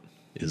sport.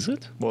 Is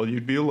it? Well,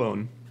 you'd be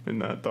alone in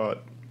that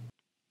thought.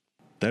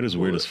 That is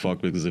weird as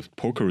fuck, because if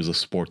poker is a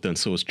sport, then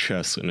so is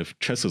chess. And if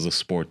chess is a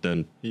sport,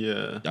 then...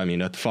 Yeah. I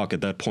mean, at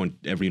that point,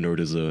 every nerd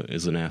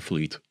is an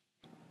athlete.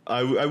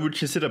 I would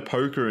consider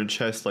poker and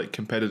chess like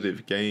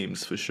competitive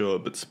games for sure,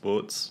 but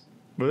sports.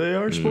 But they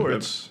are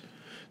sports.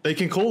 They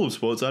can call them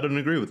sports. I don't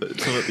agree with it.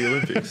 It's not at the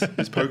Olympics.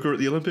 Is poker at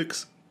the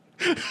Olympics?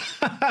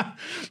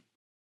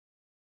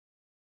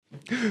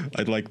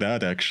 I'd like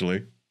that,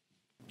 actually.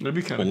 That'd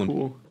be kind of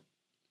cool.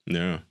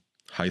 Yeah.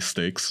 High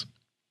stakes.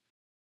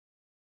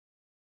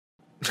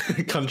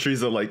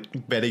 Countries are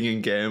like betting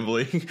and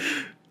gambling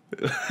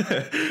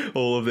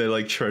all of their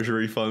like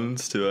treasury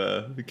funds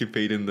to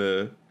compete in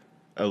the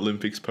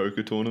Olympics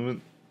poker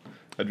tournament.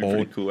 That'd be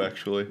pretty cool,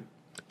 actually.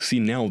 See,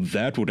 now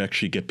that would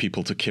actually get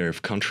people to care.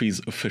 If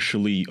countries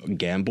officially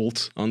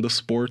gambled on the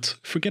sport,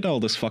 forget all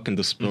this fucking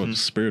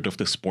spirit of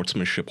the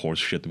sportsmanship horse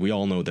shit. We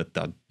all know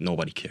that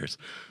nobody cares.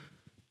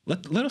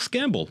 Let us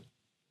gamble.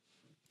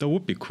 That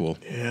would be cool.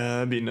 Yeah,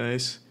 that'd be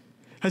nice.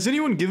 Has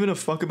anyone given a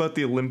fuck about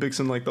the Olympics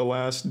in like the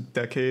last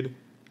decade?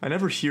 I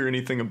never hear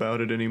anything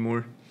about it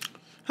anymore.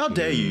 How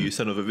dare you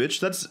son of a bitch?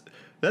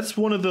 That's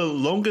one of the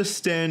longest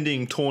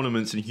standing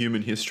tournaments in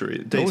human history.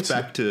 It dates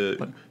back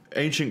to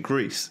ancient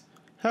Greece.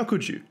 How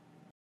could you?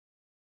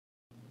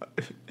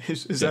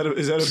 Is that a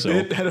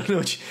bit? I don't know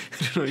what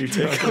you're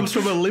talking about. It comes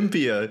from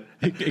Olympia.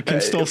 It can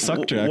still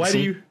suck, Jackson. Why do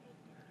you...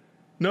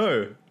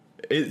 No.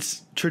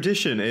 It's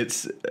tradition.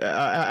 It's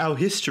our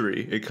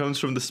history. It comes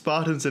from the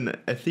Spartans and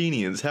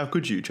Athenians. How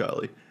could you,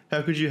 Charlie?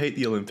 How could you hate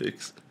the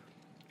Olympics?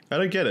 I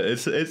don't get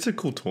it. It's a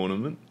cool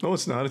tournament. No,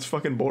 it's not. It's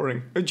fucking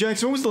boring.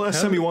 Jackson, when was the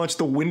last time you watched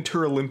the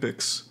Winter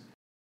Olympics?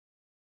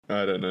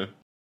 I don't know.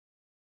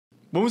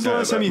 When was the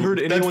last time you heard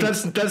anyone...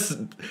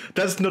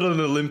 That's not an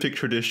Olympic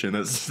tradition.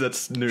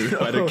 That's new.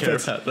 I don't care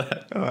about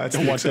that. Oh, that's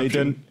what they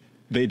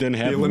didn't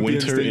have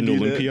winter in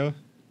Olympia?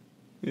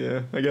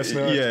 Yeah, I guess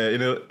not.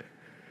 Yeah,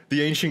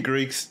 the ancient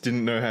Greeks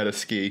didn't know how to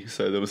ski,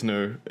 so there was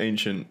no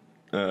ancient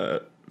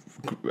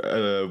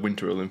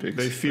Winter Olympics.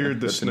 They feared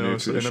the snow,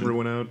 so they never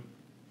went out.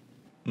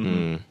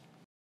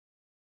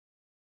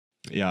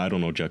 Yeah, I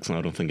don't know, Jackson.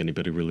 I don't think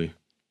anybody really,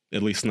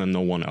 at least no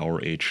one our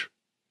age,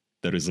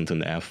 that isn't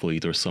an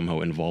athlete or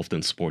somehow involved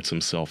in sports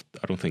himself.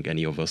 I don't think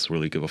any of us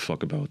really give a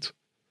fuck about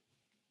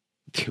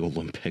the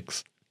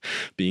Olympics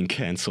being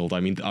cancelled. I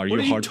mean, are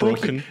you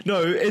heartbroken?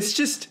 No, it's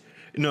just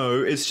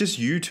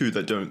you two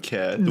that don't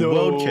care. The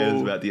world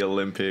cares about the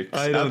Olympics.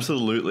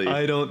 Absolutely.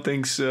 I don't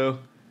think so.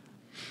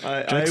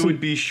 I would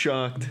be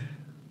shocked.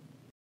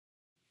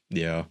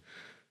 Yeah.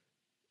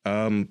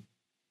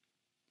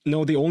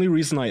 No, the only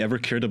reason I ever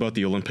cared about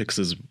the Olympics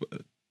is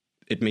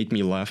it made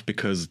me laugh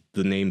because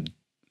the name...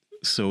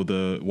 So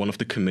one of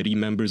the committee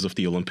members of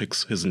the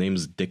Olympics, his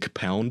name's Dick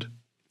Pound.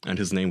 and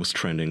his name was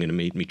trending, and it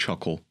made me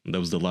chuckle. That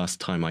was the last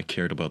time I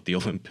cared about the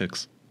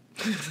Olympics.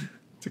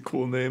 It's a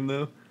cool name,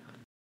 though.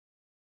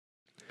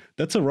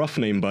 That's a rough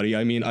name, buddy.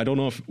 I mean, I don't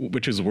know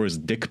which is worse,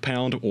 Dick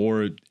Pound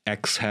or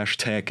X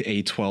hashtag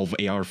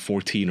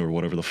A12AR14 or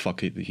whatever the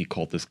fuck he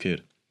called this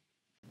kid.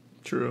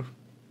 True.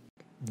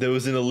 There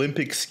was an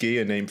Olympic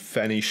skier named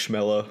Fanny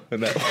Chmelar,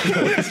 and that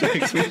always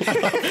makes me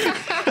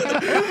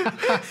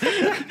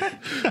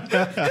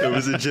laugh. There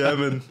was a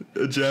German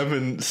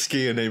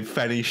skier named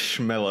Fanny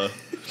Chmelar.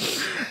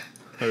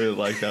 I really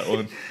like that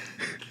one.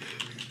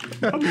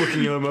 I'm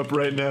looking him up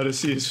right now to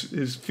see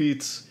his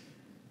feats.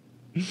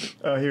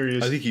 Here he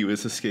is. I think he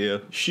was a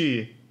skier.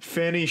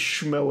 Fanny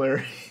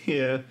Chmelar.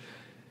 Yeah.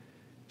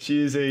 She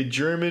is a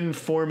German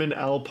foreman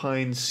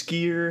alpine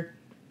skier.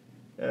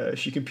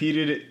 She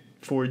competed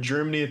for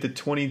Germany at the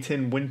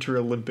 2010 Winter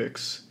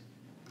Olympics.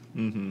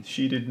 Mm-hmm.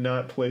 She did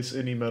not place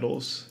any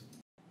medals.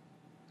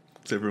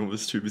 Because everyone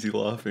was too busy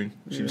laughing.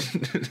 Yeah.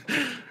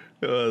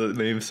 Oh, that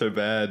name's so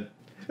bad.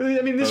 I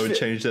mean, I would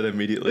change that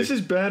immediately. This is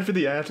bad for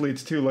the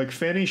athletes too. Like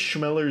Fanny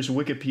Chmelar's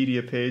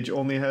Wikipedia page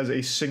only has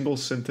a single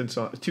sentence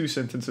on, 2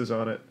 sentences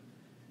on it.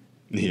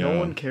 Yeah. No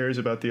one cares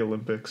about the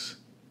Olympics.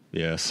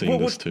 Yeah, seeing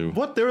this too.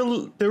 What? They're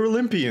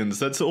Olympians.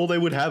 That's all they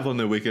would have on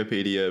their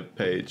Wikipedia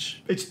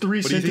page. It's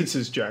 3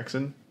 sentences,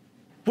 Jackson.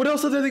 What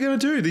else are they going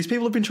to do? These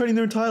people have been training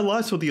their entire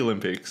lives for the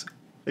Olympics.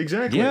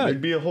 Exactly. Yeah.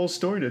 There'd be a whole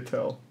story to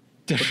tell.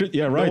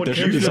 Yeah, right. There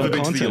should be You've some never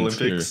been to the content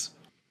here. Olympics.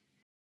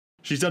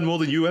 She's done more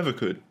than you ever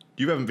could.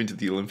 You haven't been to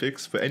the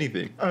Olympics for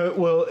anything.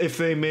 Well, if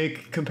they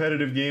make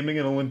competitive gaming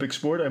an Olympic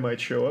sport, I might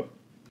show up.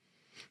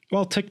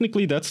 Well,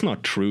 technically that's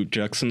not true,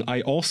 Jackson. I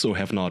also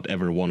have not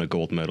ever won a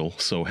gold medal.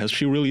 So has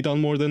she really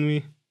done more than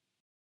me?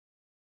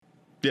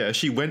 Yeah,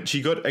 she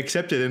got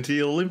accepted into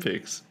the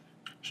Olympics.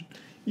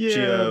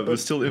 Yeah, She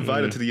was still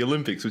invited to the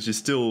Olympics, which is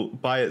still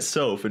by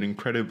itself an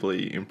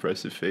incredibly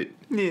impressive feat.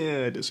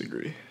 Yeah, I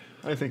disagree.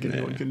 I think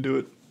anyone can do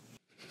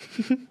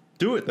it.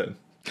 Do it then.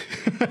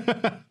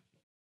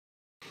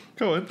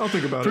 Go on. I'll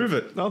think about Prove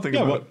it. it. I'll think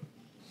about it.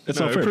 It's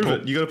No, not fair. prove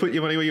it. You got to put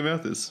your money where your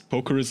mouth is.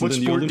 Poker isn't What in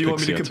the sport Olympics do you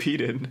want me to yet.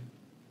 compete in?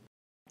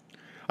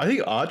 I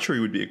think archery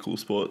would be a cool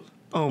sport.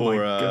 Oh my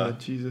god,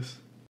 Jesus.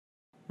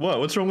 What?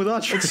 What's wrong with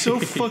archery? It's so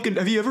fucking...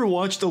 Have you ever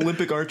watched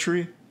Olympic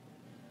archery?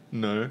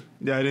 No.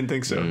 Yeah, I didn't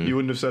think so. You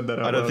wouldn't have said that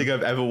out I don't loud. think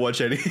I've ever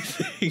watched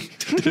anything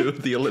to do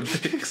with the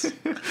Olympics.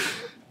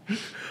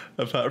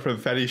 Apart from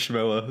Fanny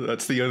Chmelar.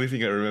 That's the only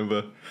thing I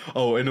remember.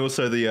 Oh, and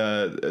also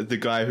the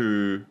guy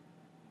who...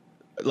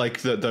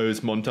 Like those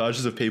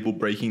montages of people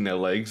breaking their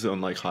legs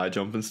on like high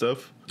jump and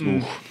stuff.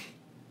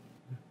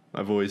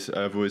 I've always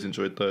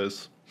enjoyed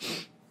those.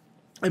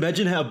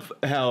 Imagine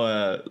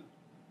how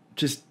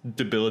just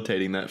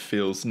debilitating that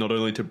feels. Not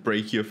only to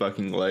break your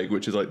fucking leg,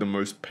 which is like the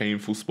most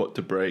painful spot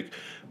to break,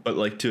 but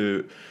like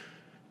to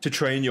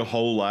train your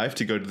whole life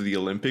to go to the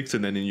Olympics,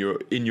 and then in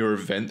your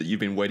event that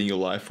you've been waiting your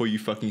life for, you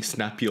fucking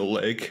snap your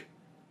leg.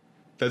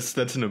 That's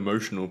an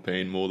emotional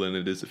pain more than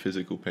it is a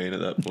physical pain at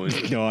that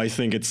point. No, I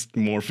think it's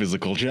more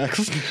physical,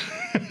 Jackson.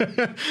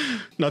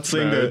 Not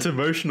saying No, that. it's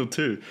emotional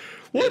too.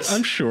 What?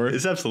 I'm sure.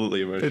 It's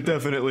absolutely emotional. It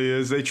definitely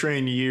is. They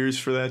train years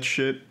for that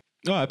shit.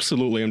 Oh,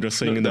 absolutely. I'm just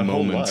saying in the Their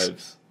whole moment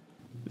lives.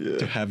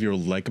 to have your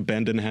leg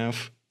bend in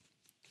half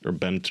or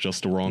bent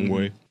just the wrong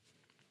way.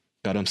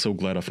 God, I'm so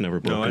glad I've never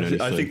No, broken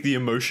anything. I think the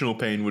emotional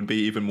pain would be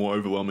even more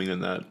overwhelming than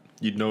that.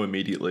 You'd know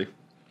immediately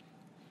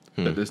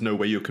that there's no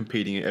way you're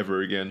competing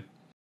ever again.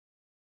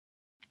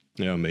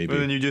 Yeah, maybe.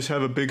 And then you just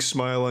have a big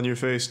smile on your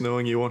face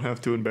knowing you won't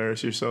have to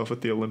embarrass yourself at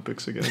the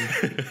Olympics again.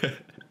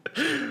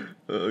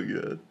 Oh,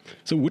 God.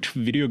 So which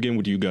video game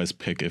would you guys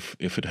pick if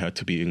it had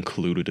to be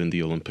included in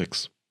the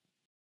Olympics?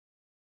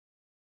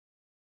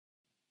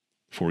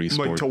 For esports?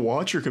 Like to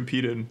watch or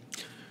compete in?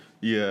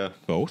 Yeah.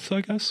 Both, I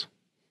guess?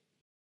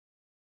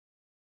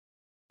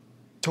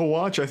 To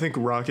watch, I think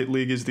Rocket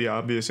League is the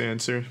obvious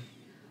answer.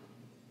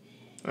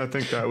 I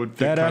think that would fit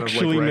That kind actually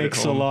of like right makes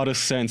at a home. lot of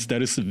sense.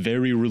 That is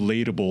very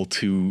relatable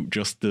to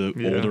just the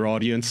older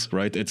audience,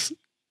 right? It's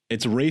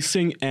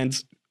racing and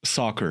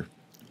soccer.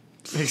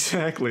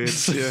 Exactly.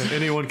 It's, yeah,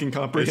 anyone can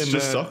comprehend It's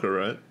just that. soccer,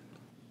 right?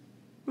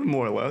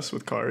 More or less,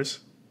 with cars.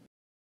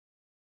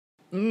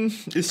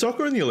 Is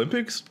soccer in the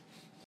Olympics?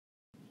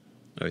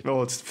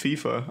 Oh, it's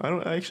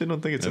FIFA. I actually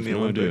don't think it's I in have the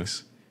no idea.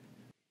 Olympics.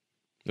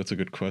 That's a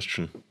good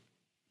question.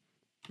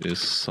 Is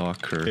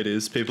soccer... It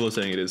is. People are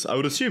saying it is. I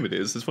would assume it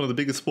is. It's one of the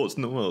biggest sports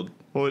in the world.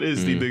 Well, it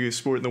is the biggest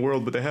sport in the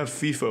world, but they have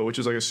FIFA, which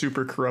is like a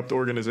super corrupt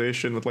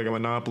organization with like a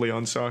monopoly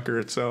on soccer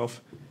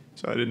itself.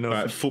 So I didn't know.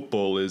 Right,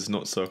 football is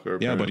not soccer.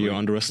 Yeah, but you're apparently.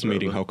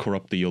 underestimating Whatever. how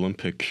corrupt the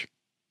Olympic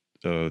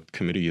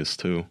committee is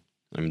too.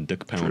 I mean,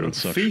 Dick Pound and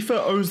such.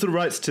 FIFA owns the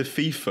rights to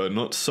FIFA,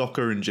 not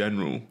soccer in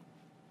general.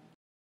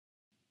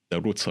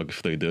 That would suck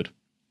if they did.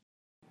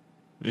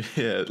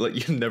 Yeah,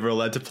 like you're never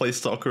allowed to play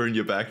soccer in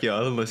your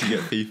backyard unless you get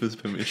FIFA's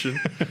permission.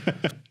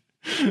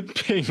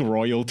 Paying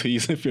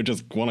royalties if you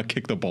just want to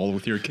kick the ball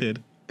with your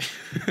kid.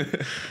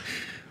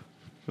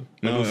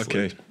 No, Honestly,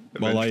 okay.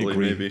 Well, I eventually,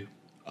 agree. maybe.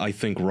 I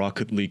think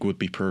Rocket League would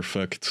be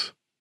perfect.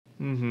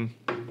 Mm-hmm.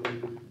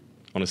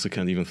 Honestly,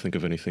 can't even think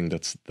of anything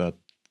that's that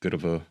good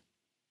of a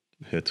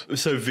hit.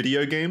 So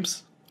video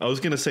games? I was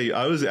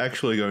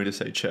actually going to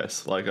say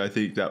chess. Like, I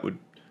think that would,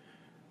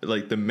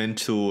 like, the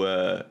mental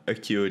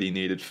acuity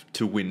needed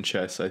to win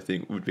chess, I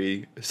think, would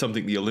be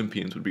something the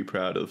Olympians would be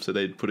proud of. So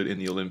they'd put it in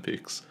the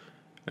Olympics,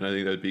 and I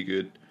think that'd be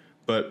good.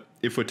 But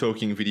if we're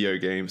talking video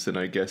games, then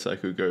I guess I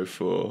could go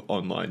for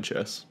online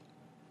chess.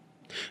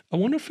 I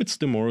wonder if it's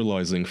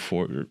demoralizing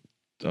for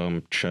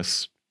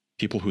chess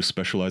people who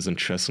specialize in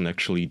chess and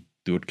actually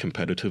do it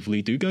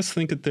competitively. Do you guys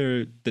think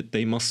that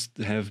they must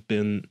have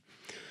been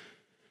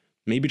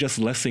maybe just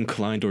less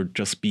inclined or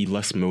just be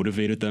less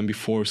motivated than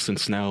before,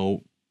 since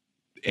now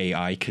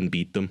AI can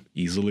beat them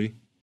easily?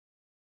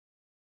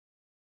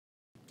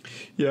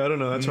 Yeah, I don't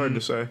know. That's hard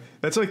to say.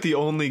 That's like the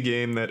only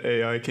game that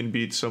AI can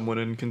beat someone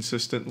in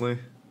consistently.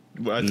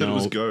 Well, I thought it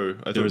was Go.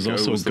 There was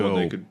also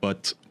Go,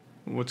 but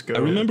what's Go? I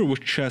remember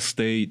with chess,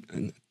 they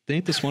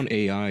had this one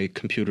AI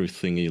computer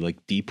thingy,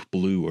 like Deep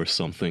Blue or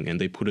something,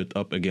 and they put it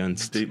up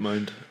against...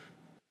 DeepMind.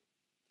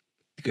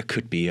 It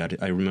could be.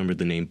 I remember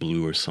the name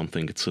Blue or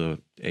something. It's a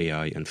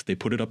AI, and they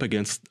put it up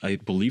against, I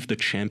believe, the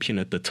champion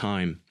at the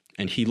time,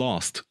 and he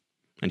lost.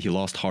 And he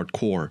lost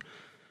hardcore.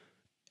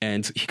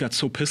 And he got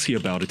so pissy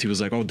about it. He was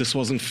like, oh, this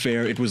wasn't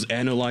fair. It was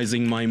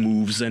analyzing my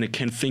moves, and it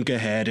can think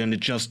ahead, and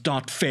it's just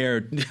not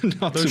fair.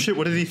 Shit,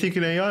 what did he think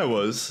an AI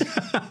was?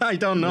 I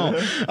don't know.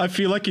 I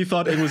feel like he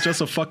thought it was just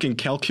a fucking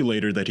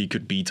calculator that he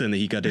could beat, and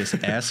he got his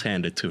ass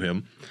handed to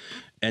him.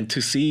 And to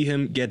see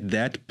him get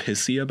that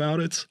pissy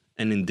about it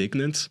and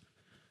indignant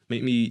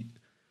made me...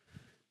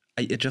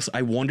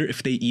 I wonder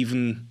if they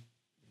even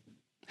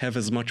have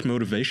as much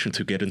motivation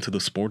to get into the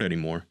sport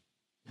anymore.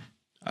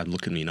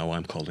 Look at me now,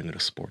 I'm calling it a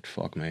sport.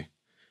 Fuck me.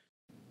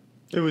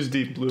 It was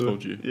Deep Blue.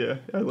 Told you. Yeah,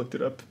 I looked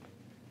it up.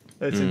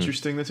 That's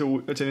interesting. That's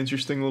an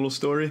interesting little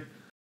story.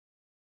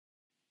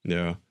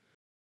 Yeah.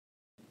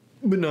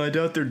 But no, I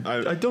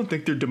don't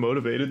think they're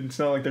demotivated. It's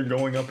not like they're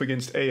going up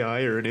against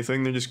AI or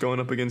anything. They're just going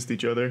up against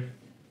each other.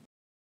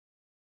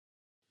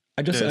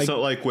 It's not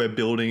like we're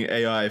building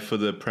AI for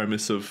the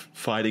premise of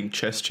fighting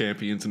chess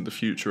champions in the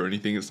future or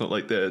anything. It's not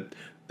like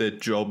their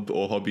job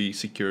or hobby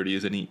security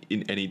is in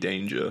any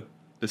danger.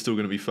 They're still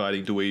going to be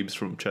fighting dweebs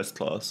from chess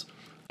class.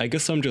 I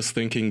guess I'm just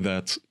thinking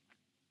that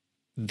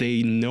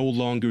they no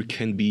longer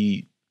can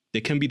be... They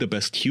can be the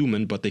best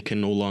human, but they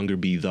can no longer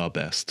be the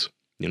best.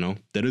 You know?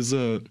 That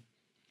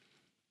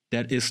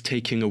is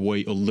taking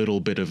away a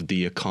little bit of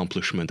the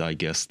accomplishment, I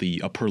guess.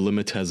 The upper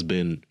limit has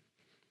been...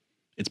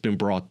 It's been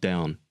brought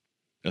down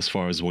as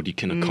far as what you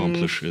can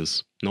accomplish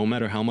is. No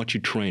matter how much you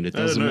train, it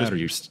doesn't matter.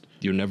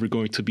 You're never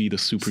going to be the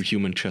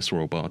superhuman chess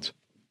robot.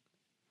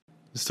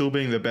 Still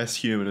being the best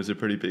human is a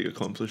pretty big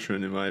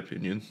accomplishment, in my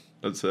opinion.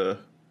 That's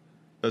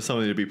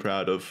something to be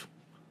proud of.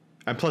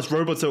 And plus,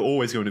 robots are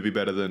always going to be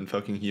better than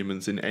fucking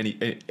humans in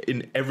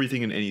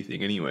everything and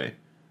anything. Anyway,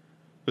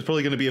 there's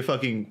probably going to be a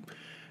fucking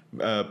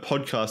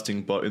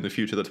podcasting bot in the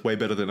future that's way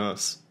better than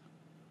us.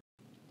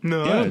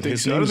 No, I don't think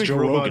so. I don't think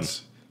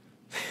robots.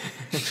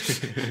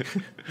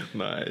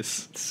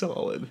 Nice,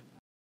 solid.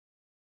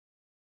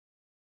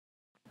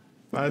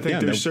 I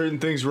think there's certain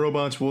things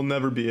robots will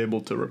never be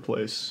able to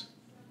replace.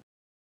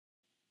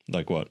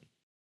 Like what?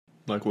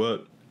 Like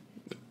what?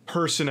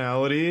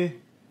 Personality.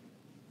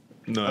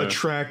 No.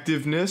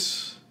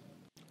 Attractiveness.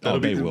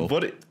 They will.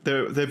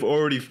 They've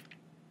already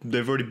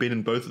been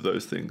in both of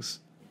those things.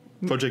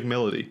 Project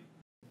Melody.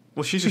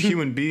 Well, she's a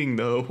human being,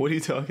 though. What are you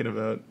talking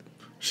about?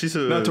 She's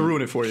not to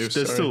ruin it for you.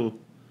 There's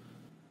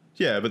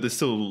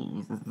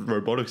still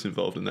robotics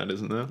involved in that,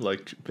 isn't there?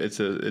 Like it's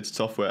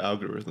software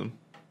algorithm.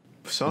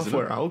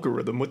 Software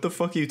algorithm? What the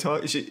fuck are you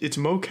talking? It's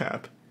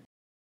mocap.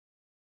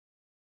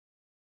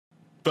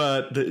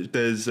 But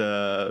there's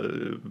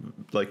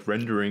like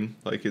rendering,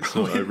 like it's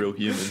not a real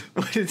human.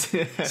 What is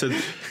it?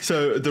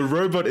 So the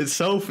robot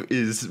itself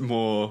is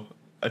more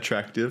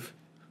attractive.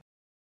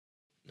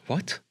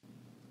 What?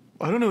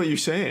 I don't know what you're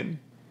saying.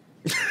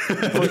 I'm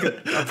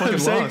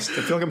fucking lost.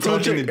 I feel like I'm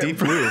talking in Deep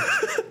Blue.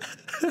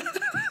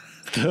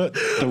 The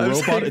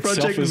robot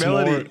itself is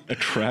more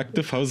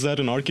attractive? How's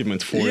that an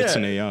argument for it's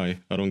an AI?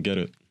 I don't get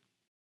it.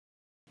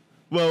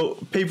 Well,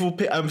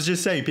 I'm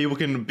just saying people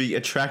can be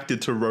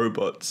attracted to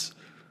robots.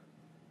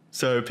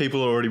 So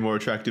people are already more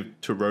attractive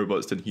to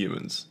robots than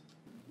humans.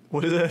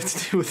 What does that have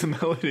to do with the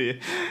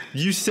melody?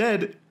 You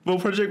said, well,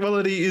 Project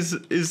Melody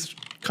is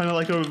kind of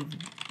like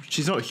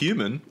she's not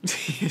human.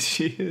 Yes,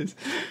 she is.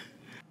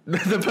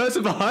 The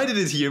person behind it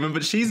is human,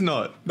 but she's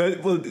not.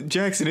 Well,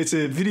 Jackson, it's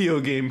a video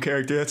game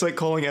character. That's like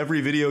calling every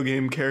video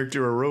game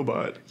character a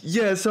robot.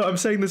 Yeah, so I'm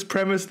saying this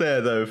premise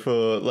there, though,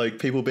 for like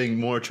people being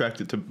more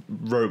attracted to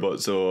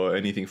robots or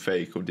anything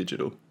fake or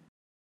digital.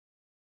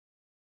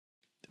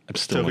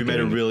 So if we made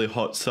a really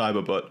hot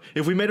cyberbot.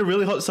 If we made a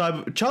really hot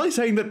Charlie's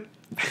saying that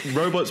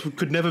robots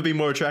could never be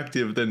more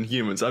attractive than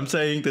humans. I'm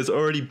saying there's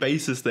already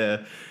basis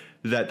there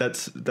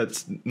that's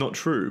not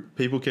true.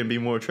 People can be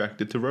more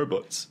attracted to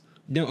robots.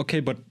 No, okay,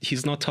 but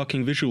he's not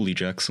talking visually,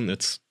 Jackson.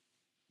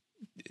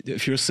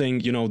 If you're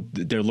saying,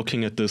 they're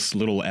looking at this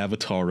little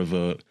avatar of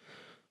a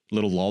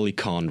little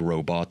lolicon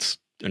robot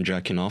and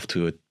jacking off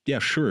to it, yeah,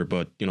 sure,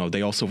 but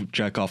they also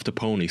jack off to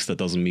ponies. That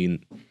doesn't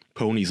mean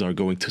ponies are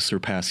going to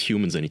surpass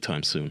humans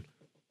anytime soon.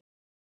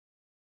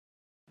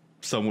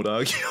 Some would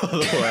argue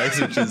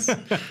otherwise, which is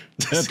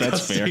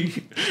That's fair.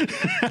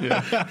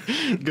 Yeah.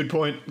 Good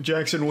point.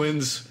 Jackson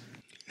wins.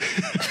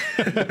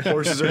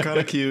 Horses are kind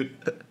of cute.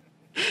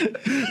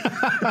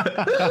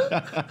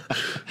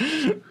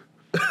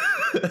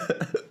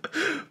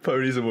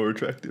 Ponies are more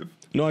attractive.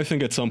 No, I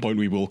think at some point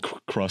we will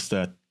cross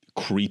that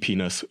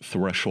creepiness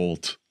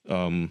threshold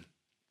of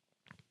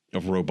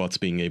robots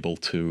being able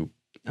to,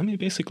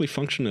 basically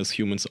function as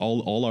humans.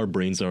 All our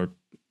brains are,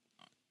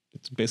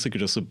 it's basically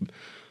just a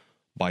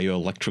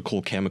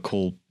bioelectrical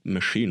chemical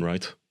machine,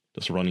 right?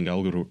 Just running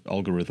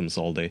algorithms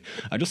all day.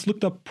 I just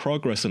looked up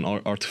progress in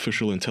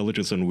artificial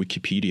intelligence on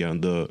Wikipedia,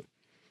 and the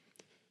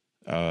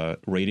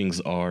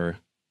ratings are...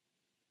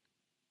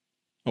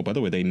 Oh, by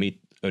the way, they made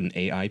an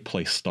AI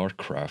play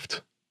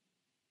StarCraft.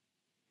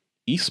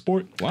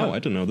 Wow, I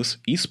don't know this.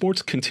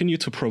 Esports continue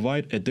to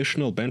provide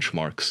additional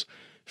benchmarks.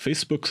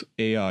 Facebook's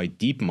AI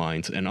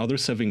DeepMind and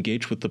others have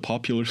engaged with the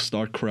popular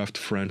StarCraft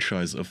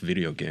franchise of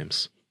video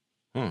games.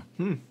 Huh.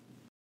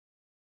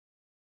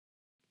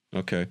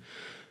 Okay.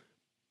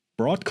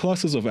 Broad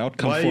classes of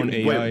outcome for an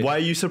AI... Wait, why are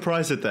you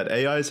surprised at that?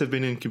 AIs have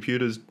been in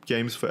computers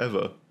games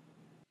forever.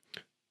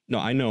 No,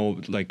 I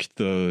know, like,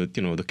 the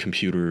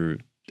computer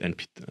and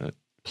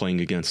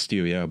playing against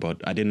you, yeah,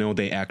 but I didn't know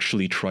they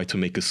actually tried to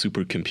make a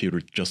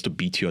supercomputer just to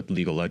beat you at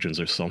League of Legends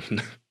or something,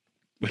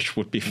 which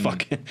would be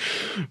fucking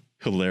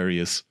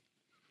hilarious.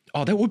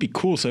 Oh, that would be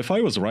cool. So if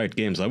I was Riot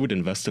Games, I would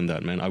invest in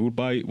that, man. I would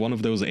buy one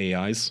of those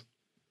AIs,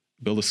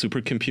 build a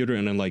supercomputer,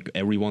 and then, like,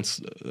 every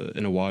once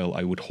in a while,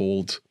 I would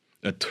hold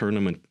a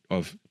tournament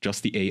of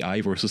just the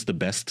AI versus the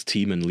best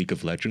team in League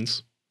of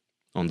Legends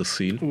on the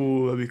scene.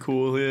 Ooh, that'd be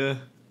cool, yeah.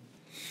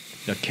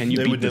 Can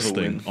you beat this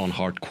thing on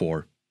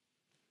hardcore?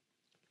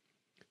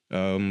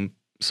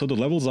 So the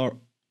levels are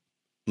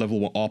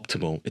level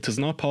optimal. It is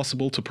not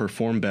possible to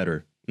perform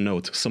better.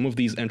 Note, some of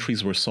these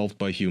entries were solved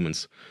by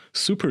humans.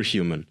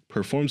 Superhuman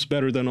performs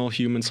better than all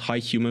humans. High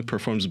human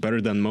performs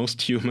better than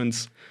most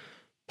humans.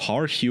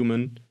 Par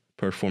human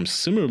performs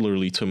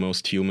similarly to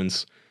most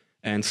humans.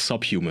 And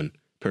subhuman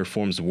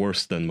performs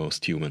worse than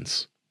most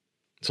humans.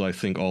 So I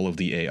think all of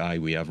the AI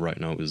we have right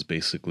now is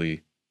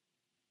basically...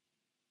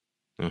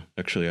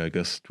 actually, I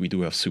guess we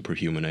do have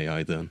superhuman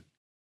AI then.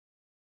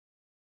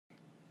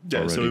 Yeah,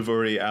 already. So we've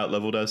already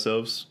out-leveled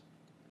ourselves?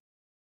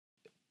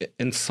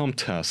 In some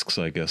tasks,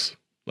 I guess.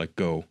 Like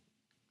Go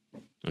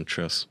and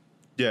chess.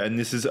 Yeah, and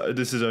this is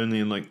only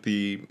in like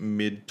the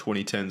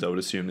mid-2010s, I would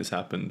assume this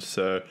happened.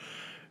 So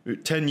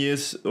 10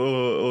 years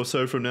or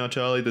so from now,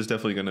 Charlie, there's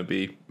definitely going to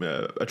be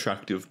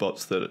attractive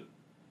bots that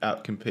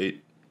outcompete.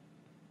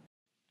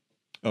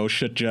 Oh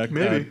shit, Jack.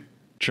 Maybe.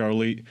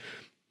 Charlie.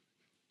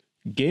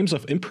 Games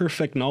of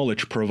imperfect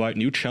knowledge provide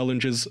new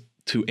challenges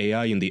to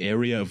AI in the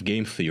area of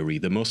game theory.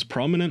 The most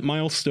prominent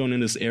milestone in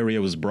this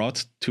area was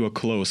brought to a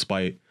close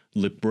by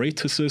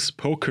Libratus's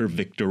poker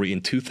victory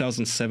in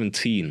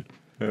 2017.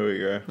 There we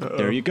go. Uh-oh.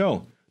 There you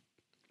go.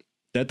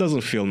 That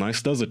doesn't feel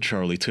nice, does it,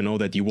 Charlie, to know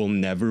that you will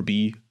never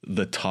be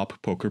the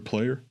top poker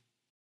player?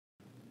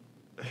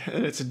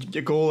 And it's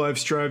a goal I've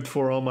strived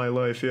for all my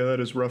life. Yeah, that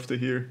is rough to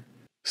hear.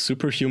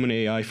 Superhuman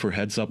AI for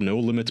heads-up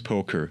no-limit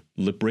poker.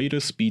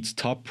 Libratus beats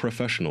top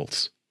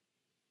professionals.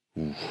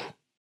 Ooh.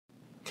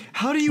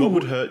 How do you... What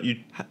would hurt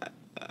you?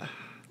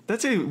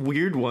 That's a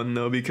weird one,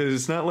 though, because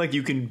it's not like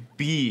you can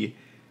be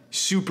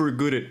super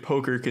good at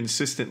poker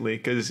consistently,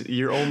 because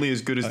you're only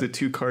as good as the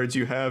two cards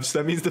you have. So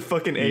that means the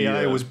fucking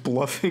AI was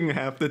bluffing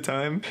half the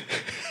time.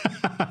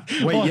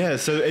 Wait, yeah,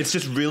 so it's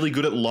just really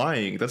good at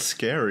lying. That's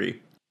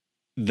scary.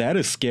 That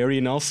is scary,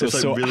 and also It's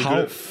like so really how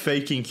good at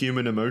faking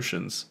human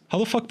emotions. how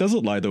the fuck does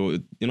it lie though?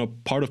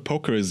 Part of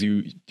poker is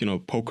you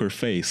poker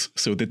face.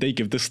 So did they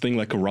give this thing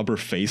like a rubber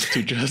face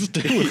to just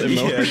deal with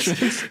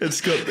emotions?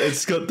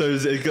 it's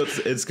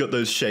got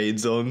those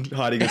shades on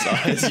hiding its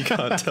eyes. You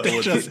can't tell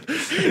what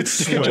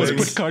it's Just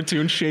put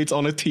cartoon shades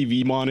on a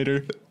TV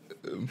monitor.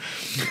 I'm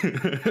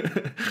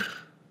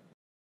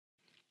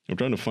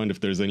trying to find if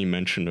there's any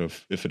mention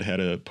of if it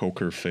had a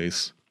poker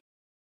face.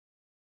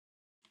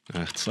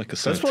 It's like a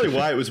That's probably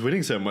why it was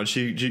winning so much.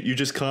 You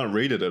just can't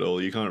read it at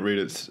all. You can't read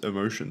its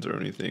emotions or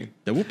anything.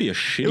 That would be a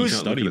shitty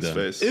study then.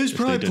 Face. It was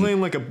probably playing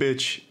like a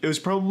bitch. It was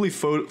probably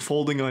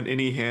folding on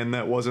any hand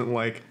that wasn't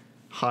like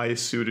high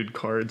suited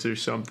cards or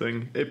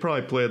something. It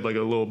probably played like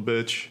a little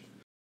bitch.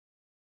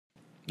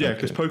 Yeah,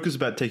 because poker's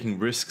about taking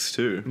risks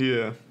too.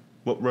 Yeah.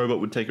 What robot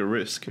would take a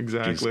risk?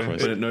 Exactly.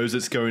 Christ. When it knows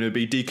it's going to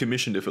be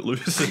decommissioned if it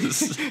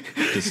loses.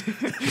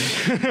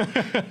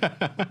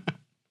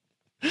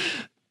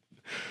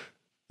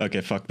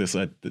 Okay, fuck this.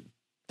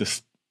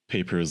 This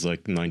paper is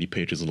like 90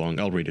 pages long.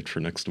 I'll read it for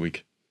next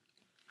week.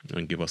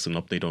 And give us an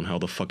update on how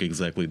the fuck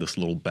exactly this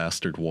little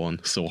bastard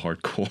won so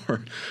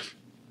hardcore.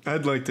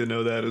 I'd like to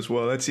know that as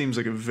well. That seems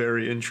like a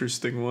very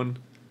interesting one.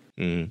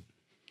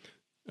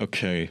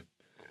 Okay.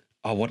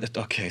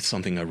 Okay, it's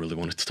something I really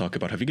wanted to talk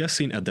about. Have you guys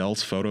seen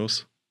Adele's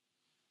photos?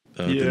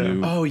 Yeah.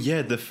 Oh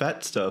yeah, the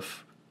fat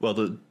stuff.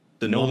 Well,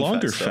 the no non-fat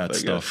longer stuff, fat I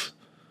stuff. guess.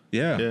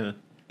 Yeah. Yeah.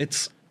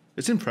 It's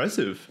It's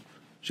impressive.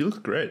 She looks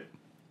great.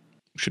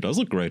 She does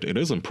look great. It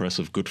is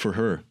impressive. Good for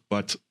her.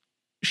 But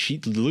she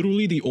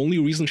literally, the only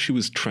reason she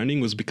was trending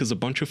was because a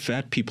bunch of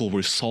fat people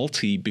were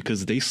salty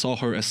because they saw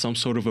her as some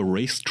sort of a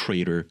race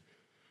traitor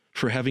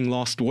for having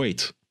lost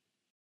weight.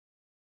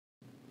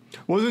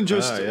 Wasn't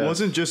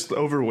just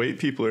overweight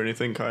people or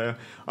anything, Kaya.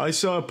 I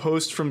saw a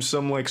post from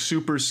some like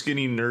super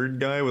skinny nerd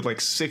guy with like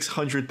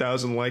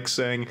 600,000 likes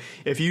saying,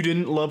 if you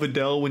didn't love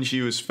Adele when she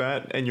was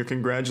fat and you're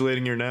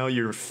congratulating her now,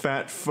 you're a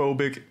fat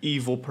phobic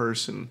evil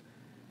person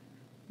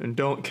and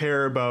don't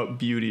care about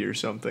beauty or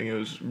something. It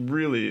was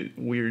really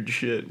weird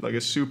shit, like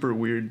a super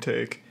weird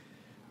take.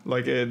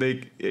 Like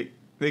they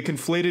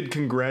conflated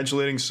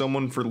congratulating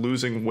someone for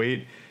losing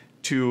weight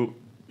to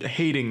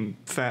hating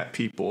fat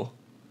people.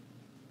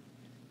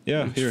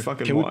 Yeah, It's here.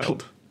 fucking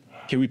wild.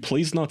 Can we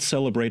please not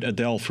celebrate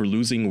Adele for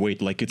losing weight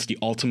like it's the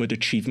ultimate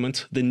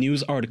achievement? The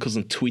news articles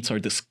and tweets are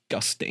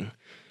disgusting.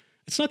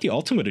 It's not the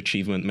ultimate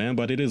achievement, man,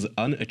 but it is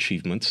an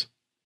achievement.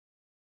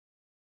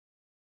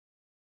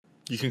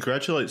 You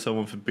congratulate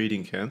someone for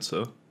beating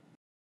cancer.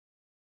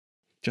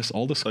 Just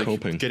all this Like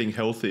coping. getting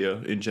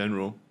healthier in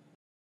general.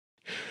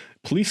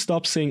 Please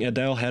stop saying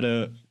Adele had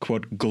a,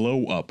 quote,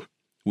 glow up.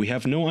 We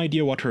have no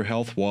idea what her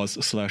health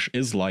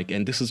was/is like,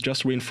 and this is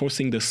just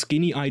reinforcing the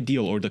skinny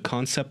ideal or the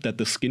concept that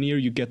the skinnier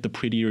you get, the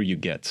prettier you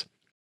get.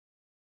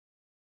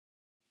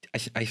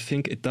 I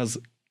think it does...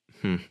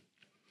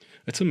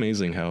 It's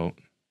amazing how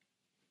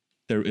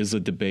there is a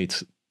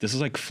debate. This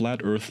is like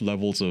flat earth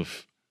levels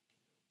of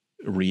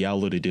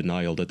reality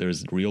denial, that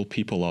there's real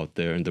people out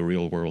there in the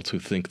real world who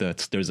think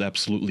that there's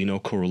absolutely no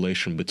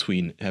correlation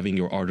between having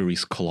your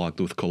arteries clogged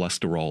with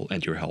cholesterol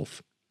and your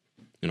health.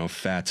 You know,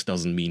 fat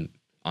doesn't mean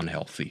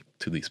unhealthy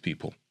to these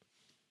people.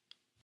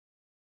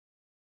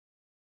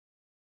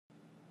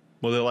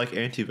 Well, they're like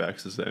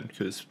anti-vaxxers then,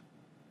 because,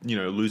 you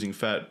know, losing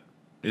fat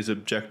is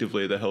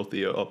objectively the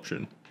healthier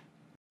option.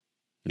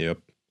 Yep.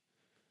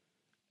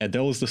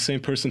 Adele is the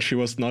same person she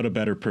was, not a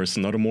better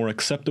person, not a more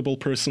acceptable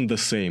person, the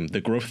same. The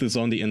growth is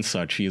on the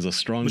inside. She is a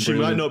strong... She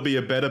might not be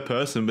a better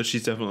person, but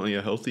she's definitely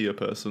a healthier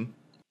person.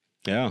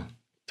 Yeah.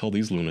 Tell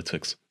these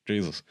lunatics.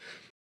 Jesus.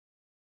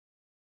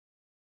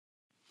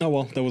 Oh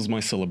well, that was my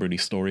celebrity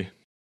story.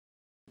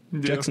 Yeah.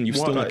 Jackson, you've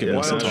still not given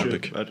us a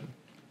topic.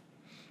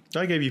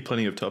 I gave you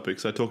plenty of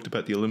topics. I talked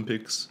about the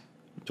Olympics.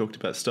 I talked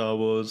about Star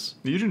Wars.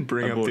 You didn't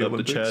bring I up brought the up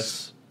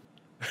Olympics.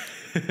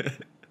 the chess.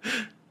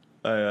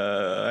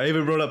 I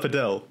even brought up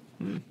Adele.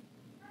 That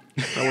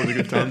was a good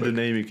And the topic.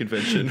 naming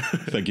convention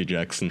Thank you,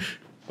 Jackson.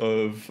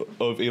 of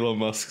Elon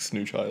Musk's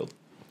new child.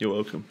 You're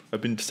welcome.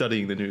 I've been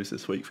studying the news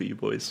this week for you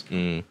boys.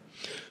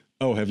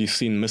 Oh, have you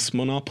seen Miss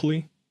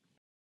Monopoly?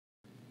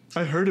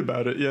 I heard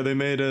about it. Yeah, they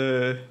made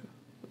a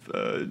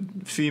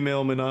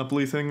female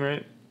Monopoly thing,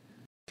 right?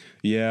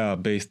 Yeah,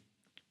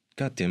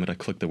 God damn it, I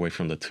clicked away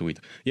from the tweet.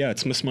 Yeah,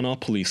 it's Miss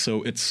Monopoly.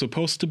 So it's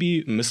supposed to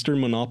be Mr.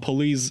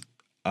 Monopoly's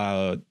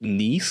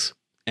niece.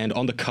 And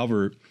on the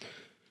cover...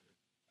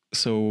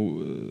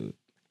 So...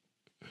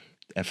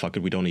 fuck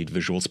it, we don't need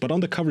visuals. But on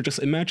the cover, just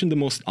imagine the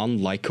most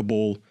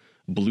unlikable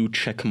blue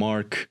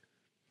checkmark,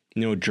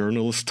 you know,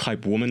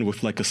 journalist-type woman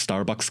with like a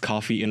Starbucks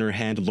coffee in her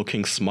hand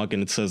looking smug.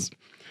 And it says...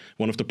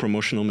 One of the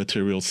promotional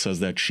materials says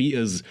that she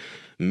is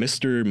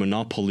Mr.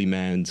 Monopoly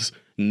Man's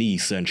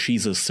niece and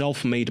she's a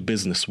self-made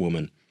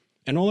businesswoman.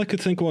 And all I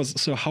could think was,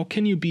 so how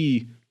can you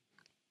be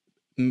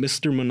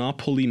Mr.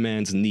 Monopoly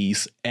Man's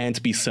niece and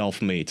be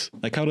self-made?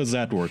 Like, how does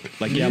that work?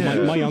 Like, yeah,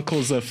 my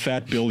uncle's a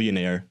fat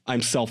billionaire.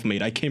 I'm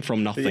self-made. I came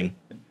from nothing.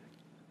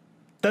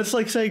 That's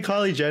like saying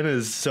Kylie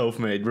Jenner's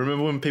self-made.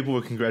 Remember when people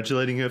were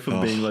congratulating her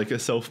for being like a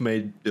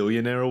self-made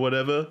billionaire or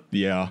whatever?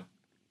 Yeah.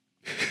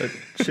 That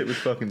shit was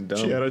fucking dumb.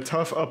 She had a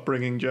tough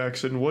upbringing,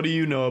 Jackson. What do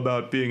you know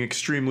about being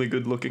extremely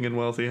good-looking and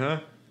wealthy, huh?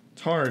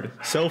 It's hard.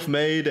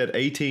 Self-made at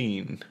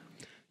 18.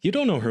 You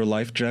don't know her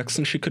life,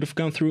 Jackson. She could have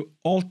gone through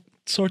all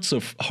sorts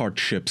of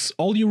hardships.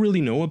 All you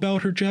really know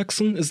about her,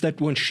 Jackson, is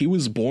that when she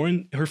was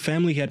born, her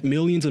family had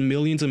millions and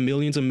millions and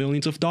millions and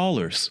millions of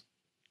dollars.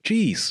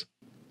 Jeez.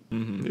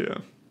 Yeah.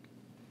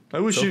 I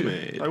wish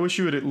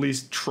you would at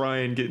least try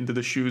and get into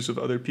the shoes of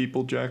other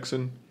people,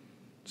 Jackson,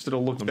 instead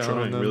of look I'm down on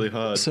trying them. really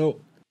hard.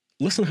 So,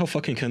 listen how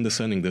fucking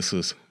condescending this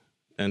is.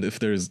 And if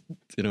there's,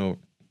 you know,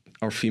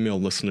 our female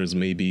listeners,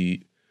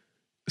 maybe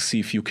see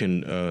if you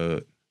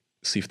can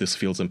see if this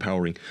feels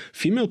empowering.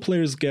 Female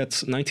players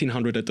get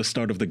 1,900 at the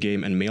start of the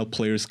game, and male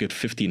players get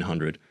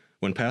 1,500.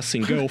 When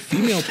passing go,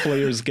 female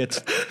players get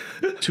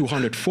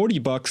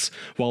 $240,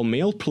 while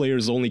male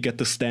players only get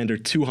the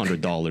standard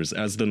 $200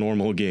 as the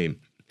normal game.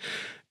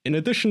 In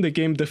addition, the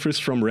game differs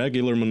from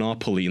regular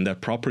Monopoly in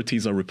that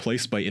properties are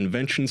replaced by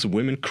inventions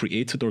women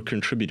created or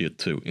contributed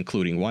to,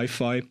 including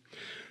Wi-Fi,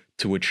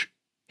 to which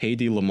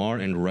Heidi Lamar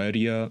and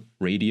Radia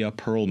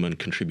Perlman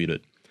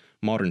contributed.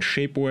 Modern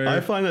shapewear. I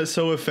find that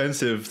so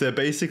offensive. They're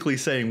basically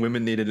saying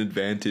women need an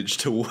advantage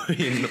to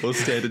win or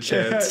stand a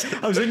chance.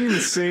 I was thinking the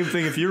same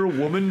thing. If you're a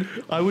woman,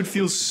 I would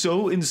feel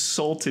so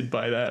insulted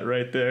by that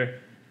right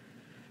there.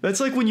 That's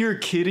like when you're a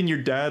kid and your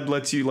dad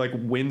lets you like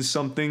win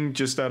something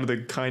just out of the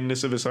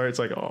kindness of his heart. It's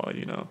like, oh,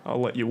 you know, I'll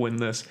let you win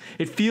this.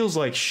 It feels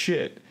like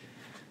shit.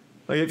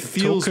 Like it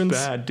feels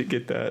bad to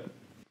get that.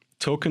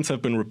 Tokens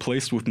have been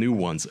replaced with new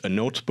ones: a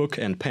notebook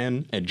and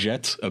pen, a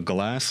jet, a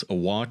glass, a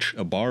watch,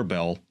 a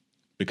barbell.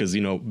 Because,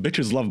 you know,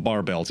 bitches love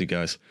barbells, you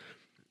guys.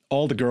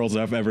 All the girls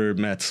I've ever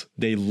met,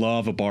 they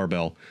love a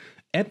barbell.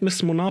 And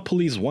Miss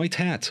Monopoly's white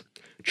hat.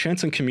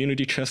 Chance and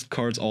community chest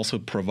cards also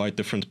provide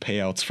different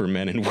payouts for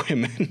men and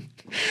women.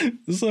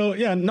 So,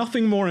 yeah,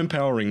 nothing more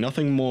empowering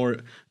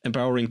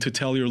to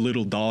tell your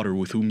little daughter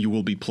with whom you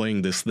will be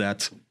playing this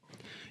that,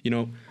 you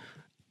know,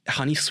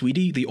 honey,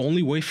 sweetie, the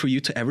only way for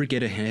you to ever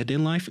get ahead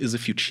in life is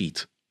if you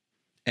cheat.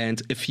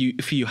 And if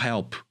you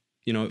help,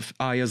 you know, if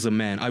I as a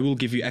man, I will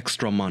give you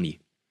extra money.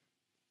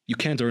 You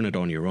can't earn it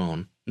on your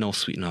own. No,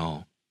 sweet,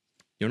 no.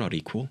 You're not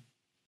equal.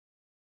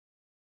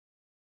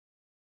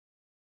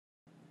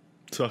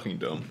 It's fucking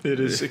dumb. It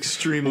is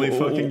extremely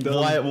fucking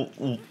dumb.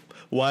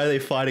 Why are they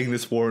fighting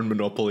this war in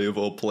Monopoly of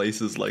all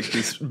places? Like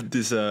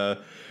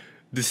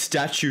this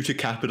statue to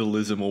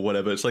capitalism or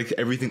whatever. It's like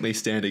everything they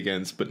stand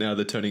against, but now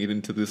they're turning it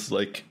into this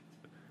like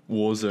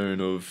war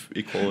zone of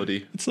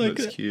equality. It's like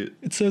that's cute.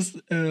 It says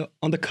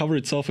on the cover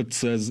itself. It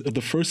says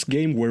the first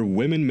game where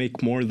women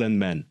make more than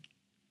men.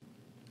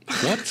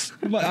 What?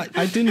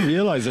 I didn't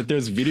realize that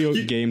there's video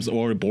games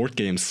or board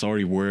games.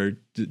 Sorry, were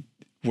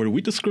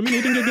we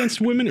discriminating against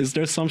women? Is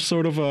there some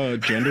sort of a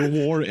gender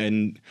war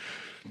in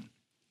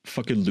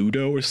fucking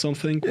Ludo or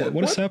something?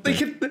 What is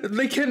happening?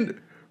 They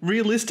can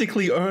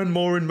realistically earn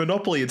more in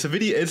Monopoly. It's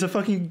a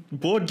fucking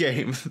board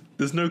game.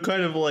 There's no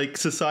kind of like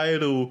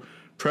societal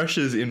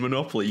pressures in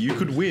Monopoly. You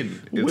could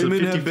win. It's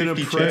Women a 50-50 have been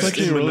chance. oppressed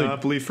in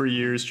Monopoly for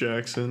years,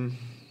 Jackson.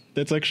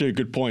 That's actually a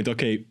good point.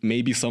 Okay,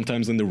 maybe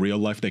sometimes in the real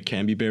life there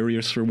can be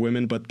barriers for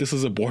women, but this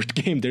is a board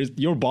game.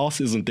 Your boss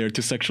isn't there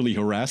to sexually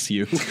harass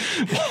you.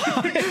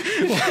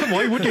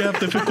 Why would you have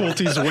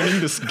difficulties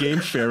winning this game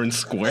fair and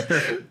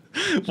square?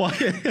 Why?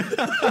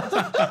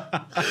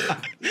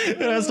 It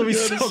has to be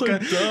so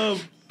dumb.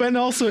 But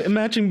also,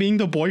 imagine being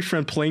the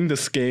boyfriend playing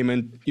this game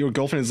and your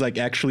girlfriend is like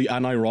actually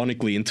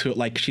unironically into it.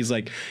 Like she's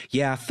like,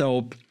 yeah,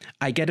 so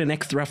I get an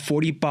extra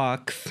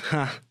 $40.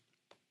 Huh.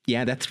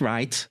 Yeah, that's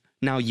right.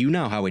 Now you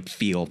know how it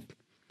feels.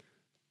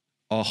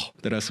 Oh,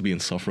 that has to be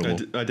insufferable.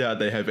 I doubt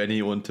they have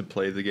anyone to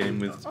play the game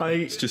with.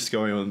 It's just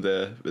going on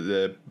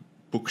their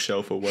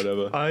bookshelf or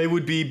whatever. I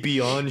would be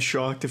beyond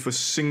shocked if a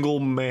single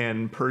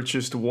man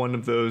purchased one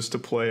of those to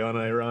play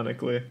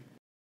unironically.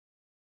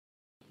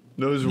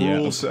 Those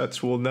rule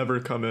sets will never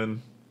come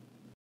in.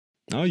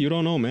 Oh, you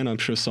don't know, man. I'm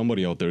sure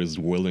somebody out there is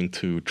willing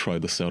to try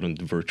this out and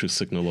virtue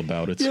signal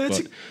about it. Yeah,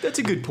 that's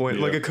a good point.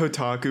 Yeah. Like a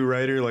Kotaku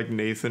writer like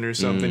Nathan or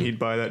something, he'd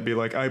buy that and be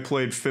like, I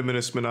played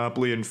feminist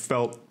Monopoly and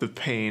felt the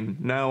pain.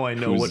 Now I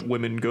know what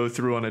women go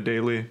through on a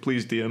daily.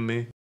 Please DM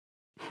me.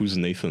 Who's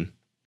Nathan?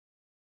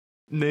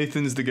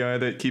 Nathan's the guy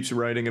that keeps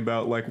writing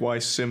about like why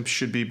simp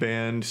should be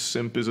banned.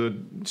 Simp is a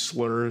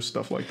slur,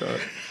 stuff like that.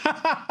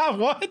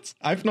 What?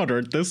 I've not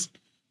heard this.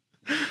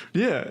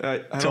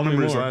 Yeah, I don't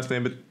remember his last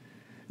name, but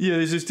yeah,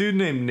 there's this dude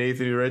named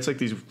Nathan who writes like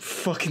these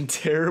fucking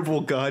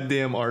terrible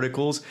goddamn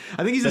articles.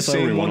 I think he's the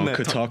same one that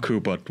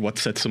Kotaku, but what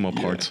sets him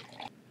apart?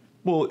 Yeah.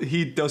 Well,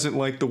 he doesn't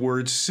like the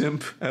word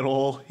simp at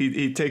all.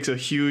 He takes a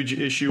huge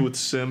issue with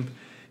simp.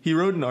 He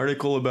wrote an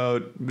article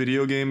about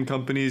video game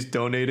companies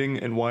donating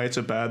and why it's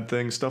a bad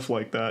thing, stuff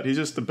like that. He's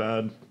just a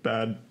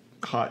bad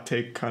hot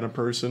take kind of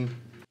person.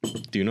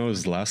 Do you know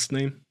his last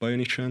name by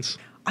any chance?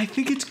 I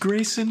think it's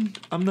Grayson.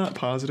 I'm not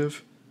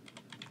positive.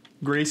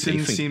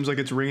 Grayson seems like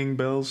it's ringing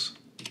bells.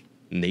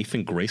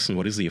 Nathan Grayson,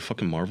 what is he, a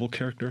fucking Marvel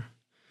character?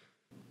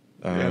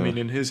 Yeah, I mean,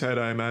 in his head,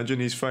 I imagine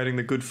he's fighting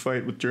the good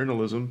fight with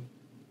journalism.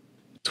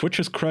 Twitch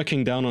is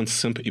cracking down on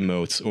simp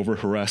emotes over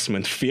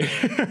harassment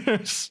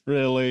fears.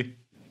 Really?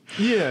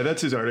 Yeah,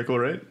 that's his article,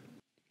 right?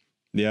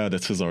 Yeah,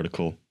 that's his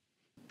article.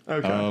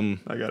 Okay,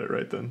 I got it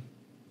right then.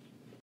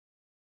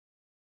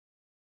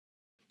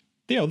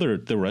 Yeah,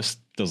 the rest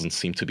doesn't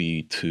seem to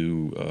be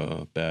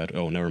too bad.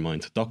 Oh, never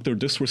mind. Dr.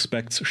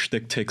 Disrespect's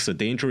shtick takes a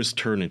dangerous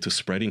turn into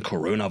spreading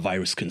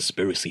coronavirus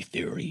conspiracy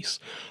theories.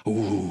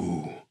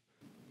 Ooh.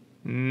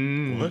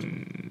 What?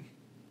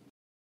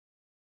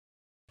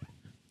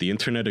 The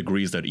internet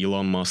agrees that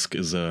Elon Musk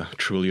is a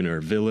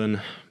trillionaire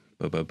villain.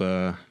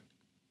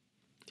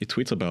 He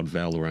tweets about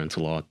Valorant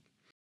a lot.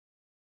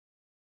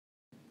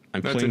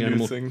 That's playing a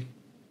new thing.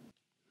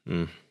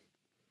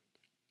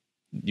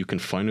 You can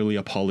finally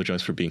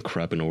apologize for being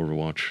crap in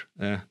Overwatch.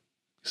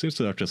 Seems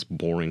to have just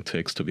boring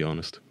takes, to be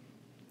honest.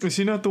 Is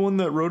he not the one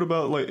that wrote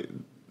about, like,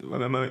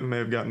 I may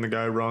have gotten the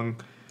guy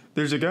wrong.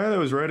 There's a guy that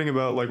was writing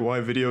about, like,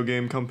 why video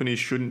game companies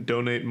shouldn't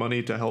donate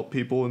money to help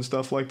people and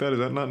stuff like that. Is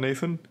that not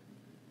Nathan?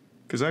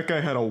 Because that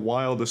guy had a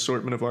wild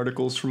assortment of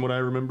articles from what I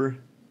remember.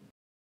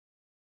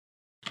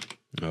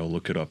 I'll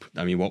look it up.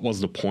 I mean, what was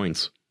the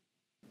point?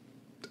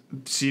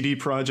 CD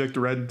Projekt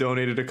Red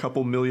donated a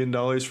couple $1 million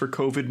for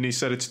COVID, and he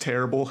said it's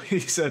terrible. He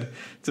said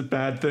it's a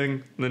bad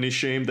thing, and then he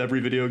shamed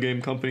every video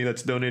game company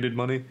that's donated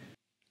money.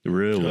 God, I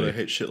Really?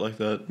 hate shit like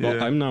that. Well,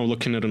 Yeah. I'm now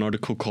looking at an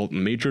article called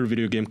 "Major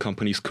Video Game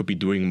Companies Could Be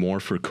Doing More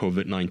for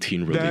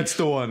COVID-19 Relief." That's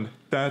the one.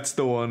 That's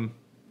the one.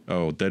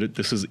 Oh,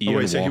 this is Ian Oh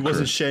wait, so he Walker.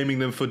 wasn't shaming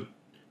them for.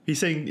 He's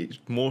saying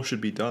more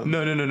should be done.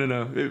 No.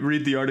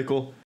 Read the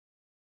article.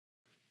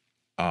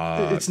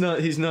 It's not.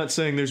 He's not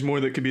saying there's more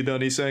that could be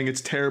done. He's saying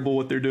it's terrible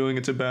what they're doing.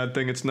 It's a bad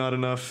thing. It's not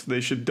enough. They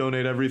should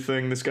donate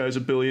everything. This guy's a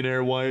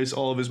billionaire. Why is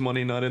all of his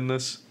money not in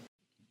this?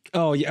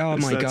 Oh yeah! Oh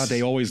my That's- god!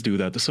 They always do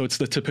that. So it's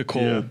the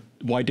typical. Yeah.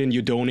 Why didn't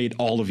you donate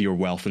all of your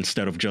wealth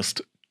instead of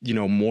just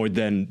more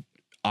than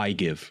I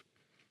give?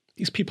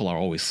 These people are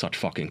always such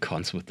fucking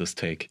cunts with this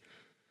take,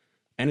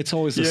 and it's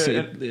always the Yeah,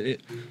 same.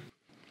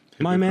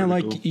 My man,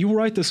 like Hypocritical. you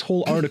write this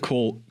whole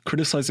article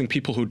criticizing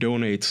people who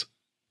donate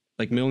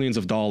like millions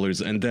of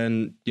dollars, and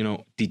then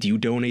did you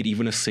donate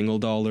even a single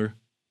dollar?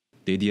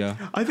 Did ya?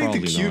 I think the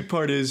Probably cute not.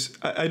 part is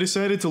I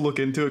decided to look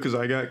into it because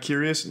I got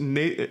curious.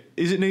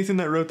 Is it Nathan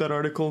that wrote that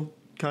article,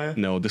 Kaya?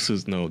 No, this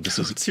is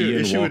What's your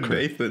Ian issue with Walker.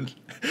 Nathan?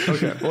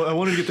 Okay, well, I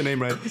wanted to get the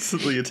name right.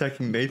 Constantly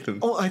attacking Nathan.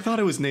 Oh, I thought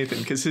it was Nathan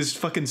because his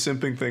fucking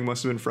simping thing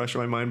must have been fresh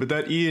on my mind. But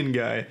that Ian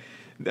guy,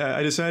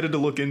 I decided to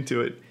look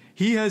into it.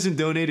 He hasn't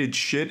donated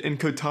shit, and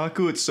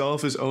Kotaku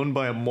itself is owned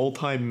by a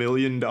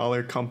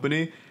multi-million-dollar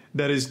company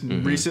that has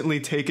recently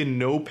taken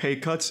no pay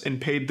cuts and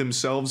paid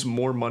themselves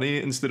more money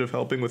instead of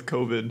helping with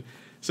COVID.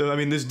 So, I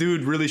mean, this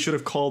dude really should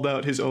have called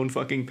out his own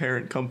fucking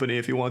parent company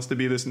if he wants to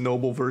be this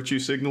noble virtue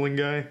signaling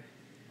guy.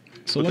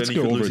 So But let's then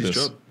he go could over lose his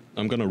this. job.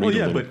 I'm gonna read Well, a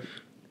yeah, little. but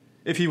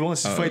if he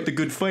wants to fight the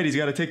good fight, he's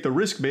got to take the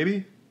risk,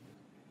 baby.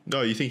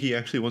 No, you think he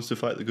actually wants to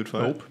fight the good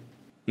fight? Nope.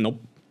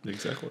 Nope.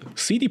 Exactly.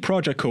 CD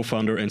Projekt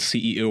co-founder and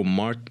CEO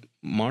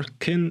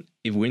Martin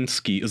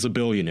Iwinski is a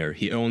billionaire.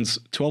 He owns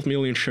 12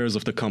 million shares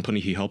of the company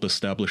he helped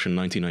establish in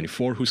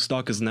 1994, whose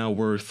stock is now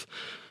worth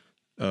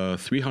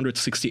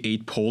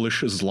 368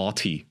 Polish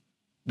zloty.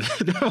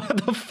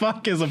 What the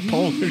fuck is a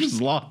Polish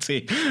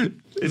zloty?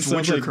 It's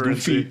sounds Witcher like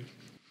currency. goofy.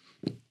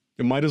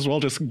 You might as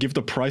well just give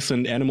the price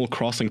in Animal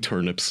Crossing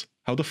turnips.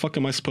 How the fuck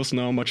am I supposed to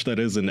know how much that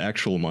is in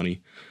actual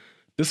money?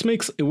 This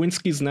makes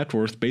Iwinski's net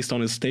worth, based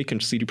on his stake in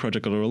CD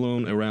Projekt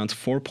alone, around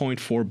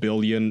 4.4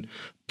 billion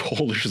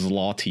Polish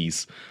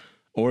zlotys,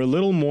 or a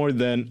little more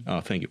than,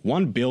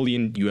 $1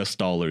 billion US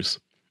dollars.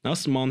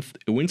 Last month,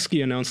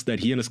 Iwinski announced that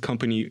he and his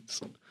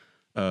company's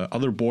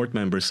other board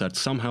members had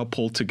somehow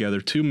pulled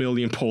together 2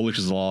 million Polish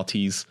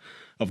zlotys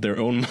of their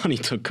own money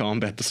to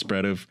combat the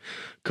spread of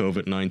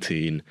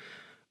COVID-19.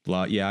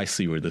 Blah, yeah, I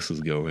see where this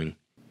is going.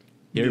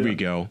 Here we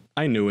go.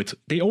 I knew it.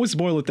 They always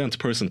boil it down to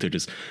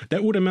percentages.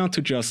 That would amount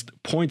to just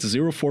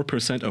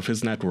 0.04% of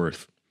his net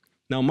worth.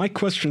 Now, my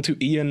question to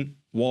Ian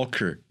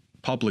Walker,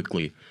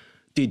 publicly,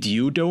 did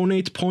you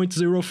donate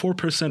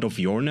 0.04% of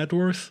your net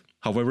worth?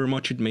 However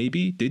much it may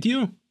be, did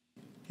you?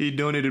 He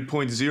donated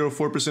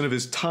 0.04% of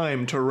his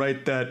time to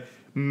write that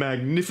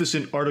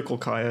magnificent article,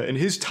 Kaya, and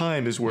his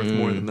time is worth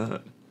more than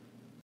that.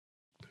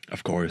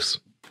 Of course.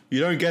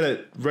 You don't get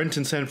it. Rent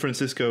in San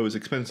Francisco is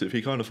expensive.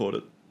 He can't afford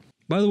it.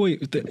 By the way,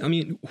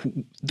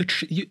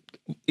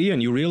 Ian,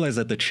 you realize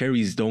that the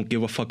cherries don't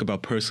give a fuck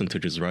about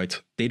percentages,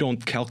 right? They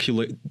don't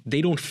calculate,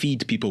 they don't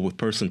feed people with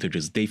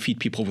percentages. They feed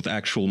people with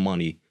actual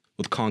money,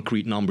 with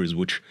concrete numbers,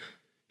 which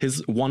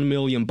his $1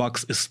 million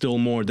is still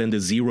more than the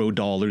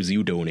 $0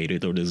 you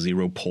donated or the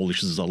 0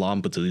 Polish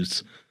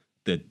zlotys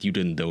that you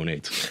didn't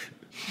donate.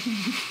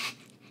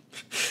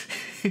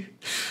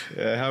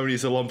 How many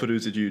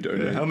Zalompadus did you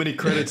donate? How many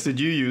credits did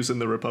you use in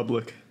the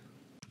Republic?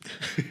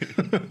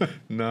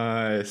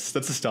 Nice.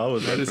 That's a Star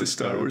Wars That is a reference,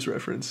 Star though. Wars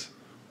reference.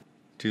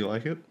 Do you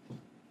like it?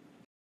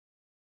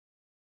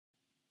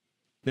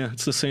 Yeah,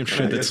 it's the same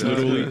shit. guess It's so,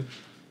 literally... yeah.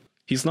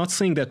 He's not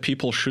saying that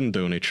people shouldn't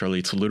donate, Charlie.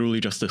 It's literally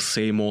just the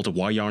same old,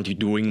 why aren't you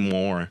doing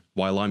more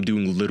while I'm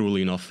doing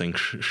literally nothing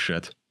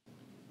shit.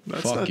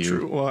 That's Fuck not you.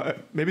 true. Well,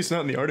 maybe it's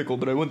not in the article,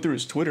 but I went through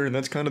his Twitter, and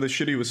that's kind of the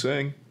shit he was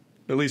saying.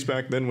 At least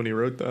back then when he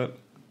wrote that.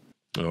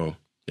 Oh,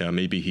 yeah,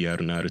 maybe he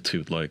had an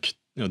attitude like,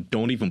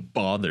 don't even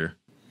bother.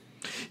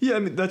 Yeah, I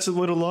mean, that's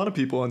what a lot of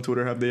people on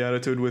Twitter have the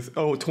attitude with,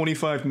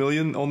 25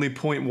 million, only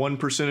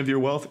 0.1% of your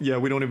wealth? Yeah,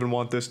 we don't even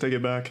want this. Take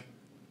it back.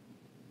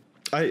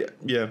 I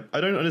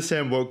don't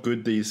understand what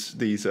good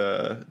these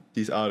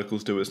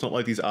articles do. It's not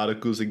like these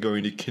articles are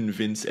going to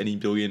convince any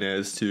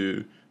billionaires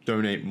to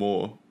donate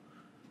more.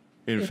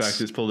 In fact,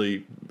 it's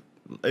probably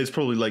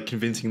like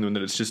convincing them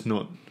that it's just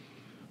not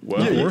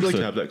worth worth to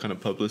it. have that kind of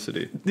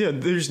publicity. Yeah,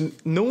 there's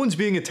no one's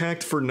being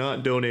attacked for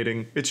not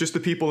donating. It's just the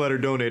people that are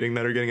donating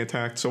that are getting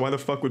attacked. So why the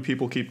fuck would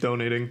people keep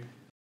donating?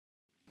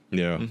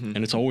 Yeah, and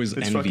it's always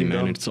It's envy, fucking man.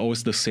 dumb. It's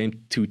always the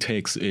same two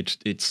takes.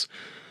 It's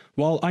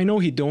well, I know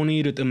he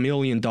donated $1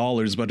 million,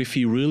 but if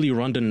you really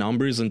run the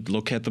numbers and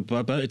look at the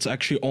blah, it's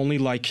actually only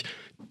like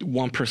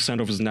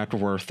 1% of his net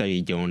worth that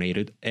he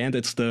donated, and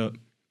it's the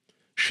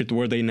shit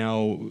where they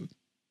now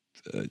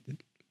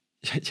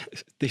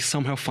they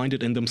somehow find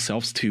it in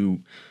themselves to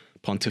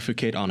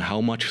pontificate on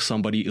how much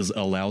somebody is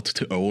allowed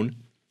to own.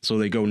 So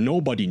they go,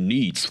 nobody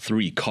needs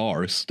 3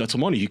 cars. That's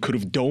money he could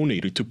have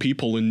donated to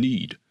people in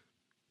need.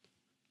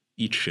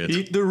 Eat shit.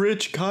 Eat the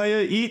rich,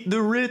 Kaya. Eat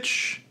the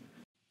rich.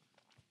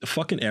 the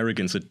fucking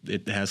arrogance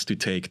it has to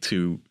take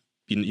to,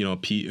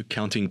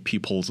 counting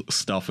people's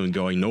stuff and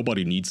going,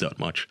 nobody needs that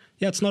much.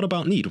 Yeah, it's not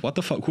about need. What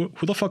the fuck?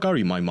 Who the fuck are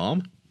you, my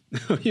mom?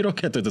 You don't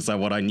get to decide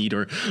what I need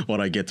or what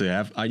I get to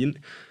have.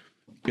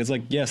 It's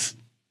like, yes,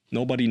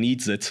 nobody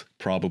needs it,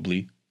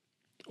 probably.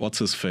 What's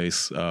his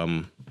face?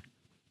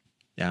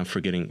 Yeah, I'm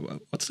forgetting.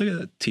 What's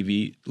the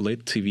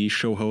late TV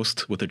show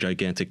host with a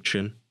gigantic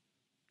chin?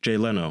 Jay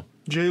Leno.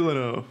 Jay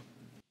Leno.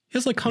 He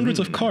has like hundreds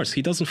of cars.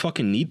 He doesn't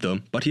fucking need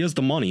them, but he has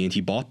the money and he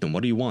bought them.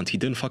 What do you want? He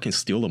didn't fucking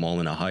steal them all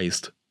in a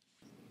heist.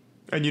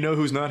 And you know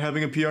who's not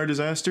having a PR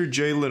disaster?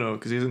 Jay Leno,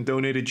 because he hasn't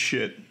donated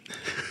shit.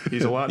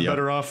 He's a lot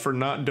better off for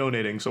not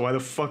donating. So why the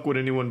fuck would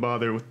anyone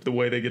bother with the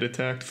way they get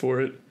attacked for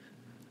it?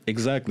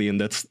 Exactly.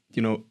 And that's,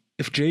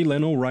 if Jay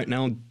Leno right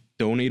now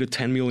donated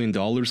 $10 million,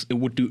 it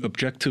would do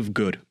objective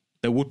good.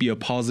 That would be a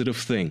positive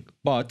thing.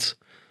 But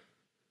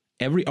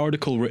every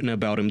article written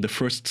about him, the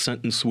first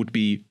sentence would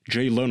be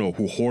Jay Leno,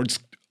 who hoards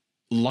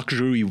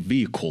luxury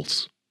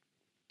vehicles,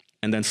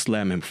 and then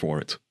slam him for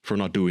it, for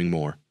not doing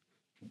more.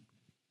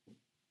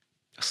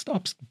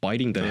 Stop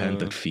biting the hand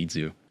that feeds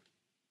you.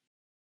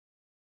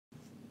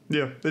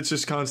 Yeah, it's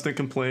just constant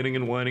complaining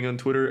and whining on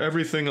Twitter.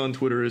 Everything on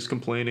Twitter is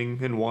complaining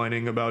and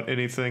whining about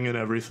anything and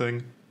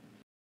everything.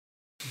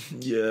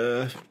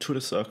 Yeah, Twitter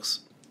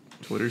sucks.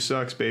 Twitter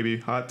sucks, baby.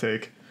 Hot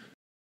take.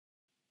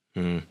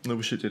 I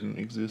wish it didn't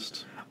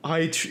exist.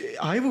 I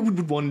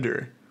would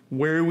wonder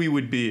where we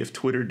would be if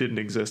Twitter didn't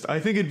exist. I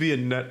think it'd be a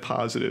net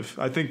positive.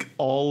 I think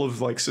all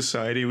of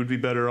society would be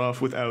better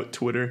off without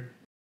Twitter.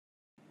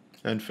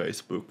 And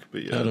Facebook,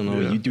 but yeah. I don't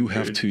know, yeah, you do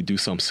have to do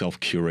some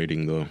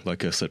self-curating though,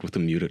 like I said, with the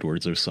muted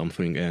words or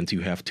something, and you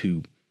have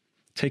to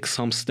take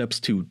some steps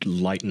to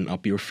lighten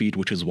up your feed,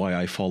 which is why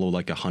I follow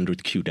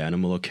 100 cute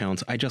animal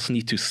accounts. I just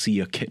need to see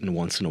a kitten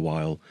once in a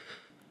while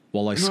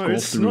I scroll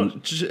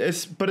through.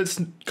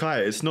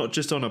 It's not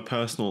just on a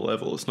personal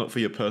level. It's not for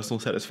your personal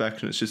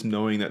satisfaction. It's just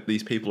knowing that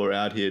these people are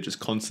out here just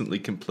constantly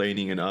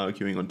complaining and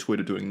arguing on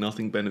Twitter, doing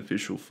nothing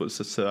beneficial for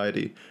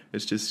society.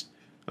 It's just,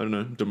 I don't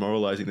know,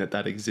 demoralizing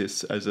that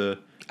exists as a...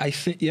 I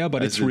think, yeah,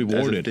 but it's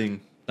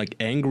rewarded. Like,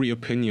 angry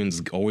opinions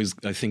always,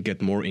 I think,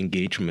 get more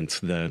engagement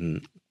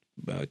than,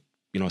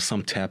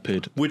 some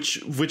tepid...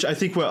 Which I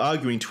think we're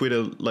arguing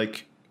Twitter,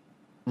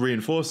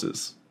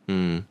 reinforces.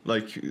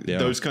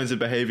 Those kinds of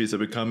behaviors are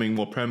becoming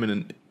more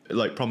prominent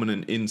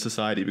in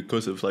society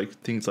because of,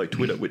 things like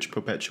Twitter, which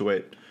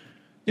perpetuate...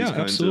 Yeah,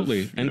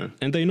 absolutely.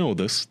 And they know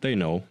this. They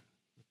know.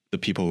 The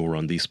people who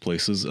run these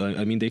places,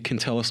 I mean, they can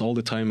tell us all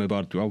the time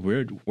about, well,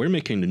 we're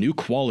making the new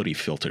quality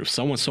filter. If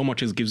someone so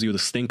much as gives you the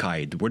stink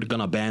eye, we're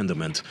gonna ban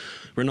them, and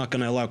we're not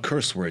gonna allow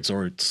curse words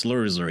or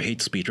slurs or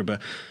hate speech.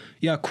 But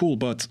yeah, cool.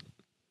 But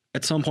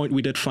at some point,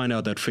 we did find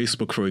out that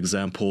Facebook, for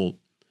example,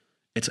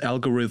 its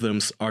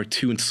algorithms are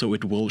tuned so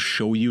it will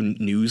show you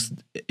news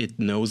it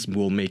knows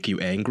will make you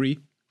angry,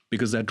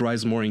 because that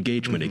drives more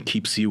engagement. It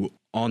keeps you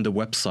on the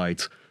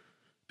website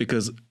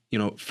because,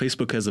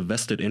 Facebook has a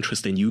vested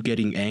interest in you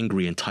getting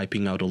angry and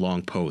typing out a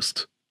long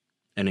post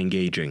and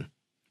engaging,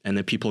 and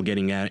then people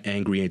getting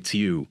angry at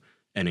you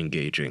and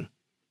engaging.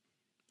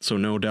 So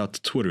no doubt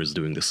Twitter is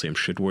doing the same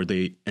shit where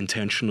they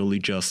intentionally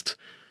just...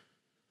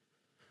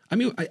 I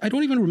mean, I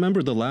don't even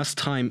remember the last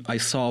time I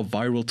saw a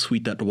viral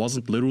tweet that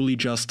wasn't literally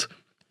just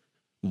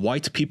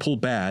white people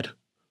bad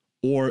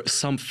or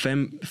some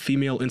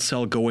female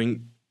incel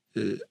going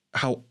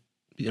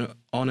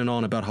on and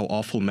on about how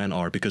awful men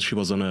are because she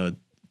was on a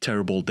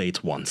terrible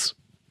date once.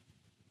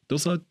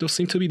 Those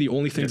seem to be the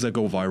only things that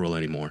go viral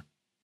anymore.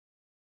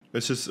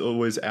 It's just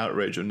always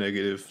outrage or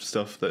negative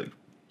stuff that,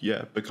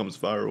 becomes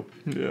viral.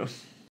 Yeah.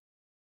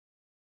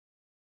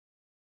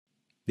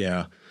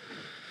 Yeah.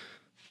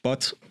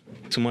 But,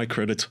 to my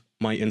credit,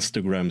 my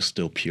Instagram's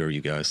still pure, you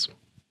guys.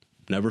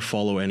 Never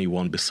follow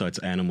anyone besides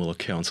animal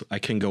accounts. I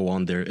can go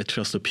on there. It's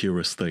just the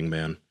purest thing,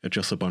 man. It's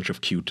just a bunch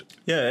of cute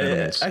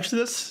animals.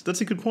 Actually,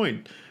 that's a good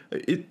point.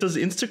 Does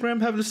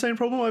Instagram have the same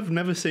problem? I've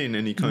never seen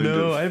any kind of...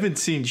 No, I haven't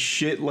seen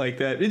shit like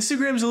that.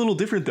 Instagram's a little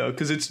different, though,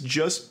 because it's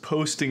just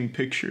posting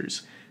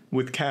pictures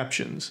with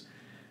captions.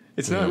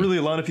 It's not really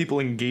a lot of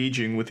people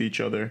engaging with each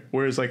other.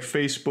 Whereas,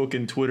 Facebook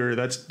and Twitter,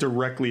 that's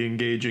directly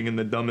engaging in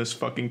the dumbest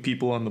fucking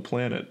people on the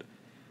planet.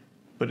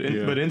 But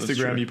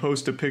Instagram, you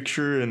post a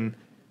picture and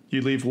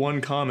you leave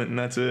one comment and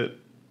that's it.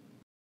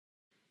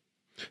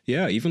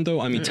 Yeah, even though,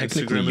 I mean,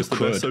 technically you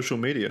could. Social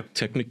media.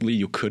 Technically,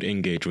 you could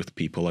engage with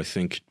people. I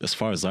think, as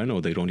far as I know,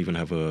 they don't even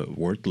have a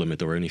word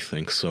limit or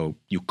anything. So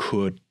you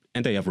could,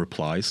 and they have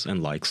replies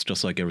and likes,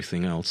 just like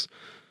everything else.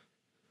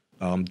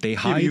 They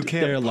hide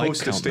their like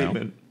count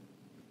statement.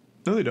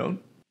 No, they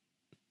don't.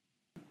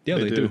 Yeah,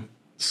 they do.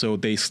 So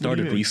they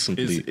started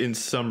recently. In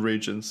some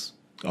regions.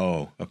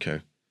 Oh,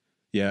 okay.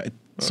 Yeah,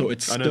 so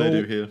it's still... I know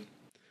they do here.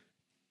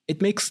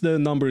 It makes the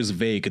numbers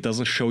vague. It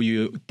doesn't show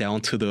you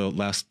down to the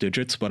last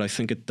digits, but I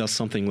think it does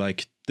something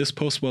like, this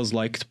post was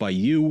liked by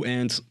you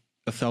and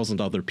 1,000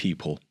 other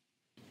people.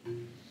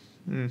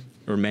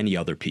 Or many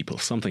other people,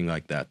 something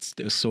like that.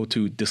 So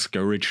to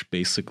discourage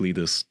basically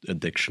this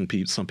addiction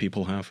some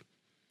people have.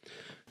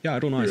 Yeah, I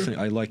don't know. I think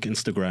I like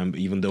Instagram,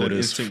 even though That it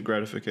is instant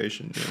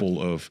gratification. Yeah.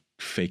 full of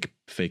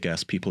fake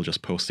ass people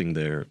just posting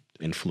their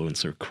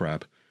influencer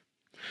crap.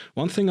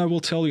 One thing I will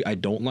tell you I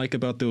don't like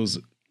about those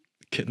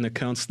kitten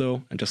accounts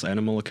though, and just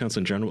animal accounts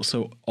in general.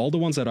 So all the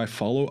ones that I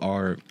follow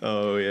are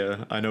Oh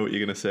yeah, I know what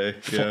you're gonna say.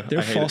 Yeah, they're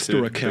I hate it foster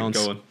too.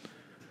 accounts. Go on.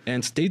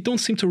 And they don't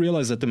seem to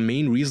realize that the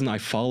main reason I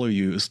follow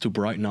you is to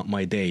brighten up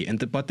my day.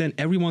 But then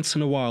every once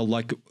in a while,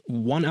 like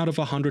 1 out of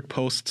 100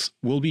 posts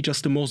will be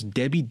just the most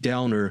Debbie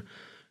Downer,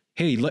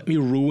 hey, let me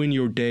ruin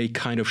your day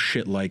kind of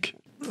shit. Like,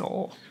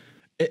 Oh.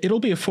 it'll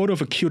be a photo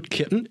of a cute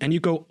kitten, and you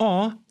go,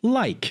 aw,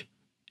 like.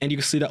 And you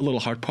can see that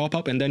little heart pop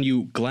up, and then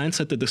you glance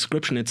at the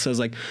description. It says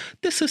like,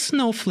 this is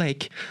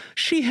Snowflake.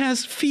 She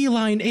has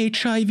feline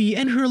HIV,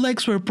 and her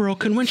legs were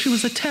broken when she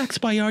was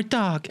attacked by our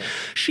dog.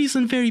 She's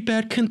in very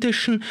bad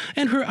condition,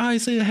 and her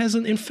eyes has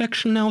an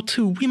infection now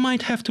too. We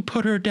might have to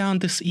put her down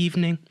this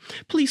evening.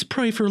 Please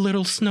pray for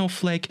little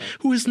Snowflake,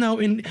 who is now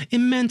in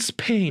immense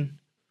pain.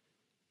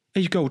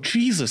 And you go,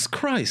 Jesus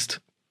Christ.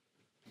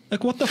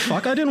 Like, what the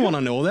fuck? I didn't want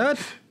to know that.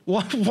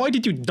 Why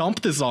did you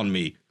dump this on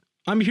me?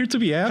 I'm here to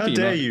be happy. How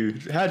dare you?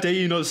 How dare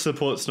you not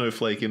support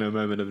Snowflake in a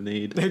moment of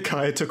need? That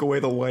guy took away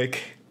the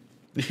like.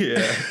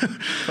 Yeah.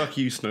 Fuck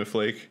you,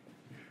 Snowflake.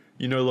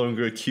 You're no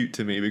longer cute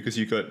to me because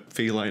you got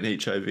feline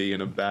HIV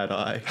and a bad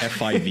eye.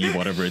 FIV,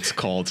 whatever it's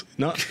called.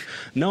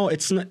 No,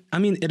 it's not. I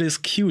mean, it is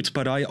cute,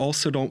 but I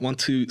also don't want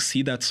to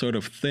see that sort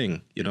of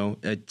thing. You know,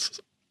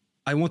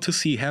 I want to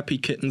see happy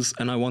kittens,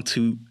 and I want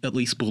to at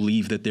least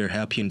believe that they're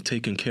happy and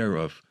taken care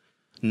of.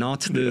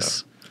 Not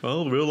this. Yeah.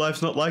 Well, real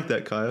life's not like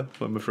that, Kaya,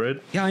 I'm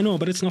afraid. Yeah, I know,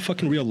 but it's not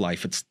fucking real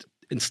life. It's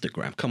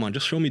Instagram. Come on,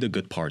 just show me the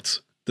good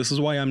parts. This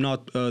is why I'm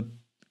not a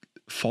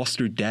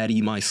foster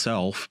daddy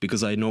myself,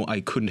 because I know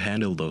I couldn't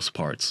handle those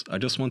parts. I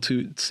just want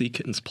to see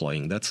kittens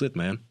playing. That's it,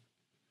 man.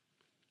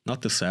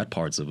 Not the sad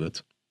parts of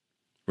it.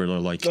 Where they're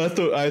like,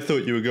 I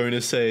thought you were going to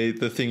say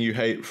the thing you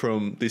hate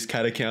from these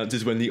cat accounts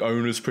is when the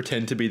owners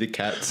pretend to be the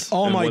cats.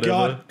 Oh my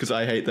God. Because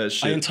I hate that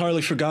shit. I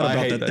entirely forgot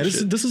about that.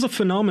 Shit. This is a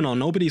phenomenon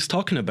nobody's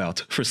talking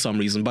about for some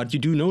reason, but you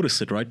do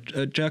notice it, right,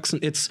 Jackson?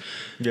 It's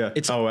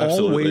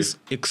always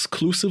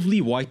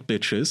exclusively white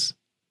bitches,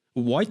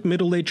 white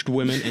middle-aged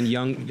women, and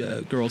young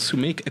girls who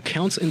make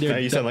accounts in their... Now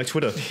you sound like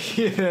Twitter.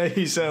 Yeah,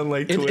 you sound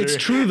like Twitter. It's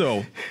true,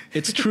 though.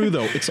 It's true,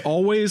 though. It's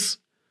always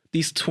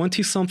these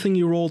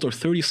 20-something-year-old or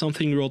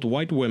 30-something-year-old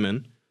white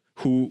women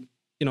who,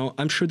 you know,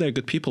 I'm sure they're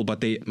good people,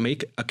 but they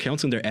make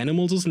accounts in their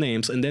animals'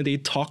 names, and then they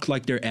talk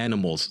like they're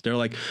animals. They're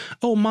like,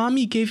 oh,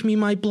 mommy gave me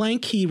my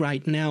blankie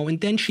right now, and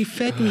then she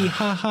fed me.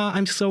 Haha,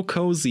 I'm so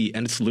cozy.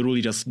 And it's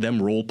literally just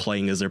them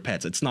role-playing as their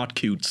pets. It's not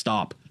cute.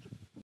 Stop.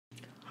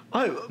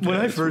 When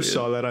I first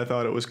saw that, I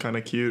thought it was kind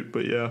of cute,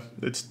 but yeah,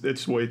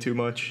 it's way too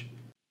much.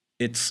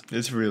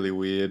 It's really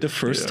weird. The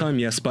first time,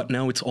 yes, but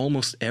now it's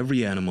almost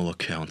every animal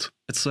account.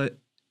 It's like...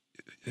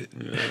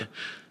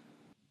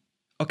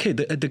 Okay,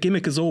 the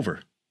gimmick is over.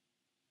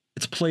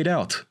 It's played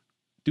out.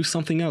 Do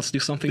something else. Do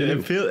something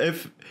new.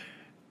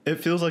 It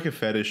feels like a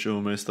fetish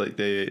almost, like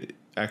they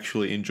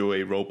actually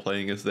enjoy role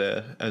playing as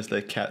their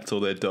cats or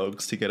their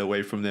dogs to get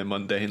away from their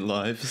mundane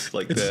lives.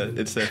 Like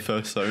it's their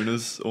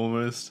personas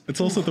almost.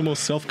 It's also the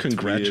most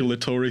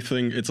self-congratulatory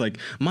thing. It's like,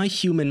 my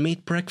human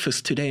made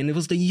breakfast today and it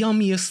was the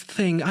yummiest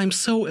thing. I'm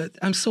so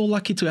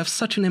lucky to have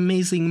such an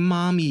amazing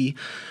mommy.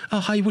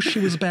 Oh, I wish she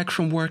was back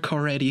from work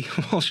already.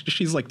 Well,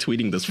 she's like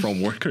tweeting this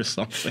from work or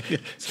something.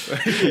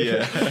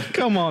 Yeah.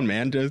 Come on,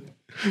 man. Just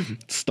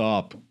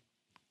stop.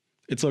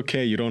 It's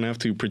okay. You don't have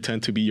to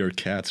pretend to be your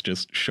cats.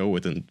 Just show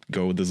it and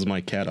go, this is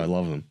my cat. I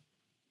love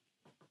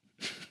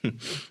him.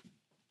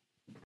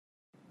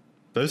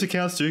 Those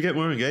accounts do get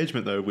more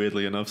engagement, though,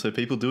 weirdly enough, so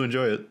people do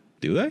enjoy it.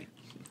 Do they?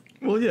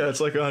 Well, yeah, it's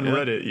like on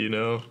Reddit, you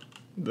know?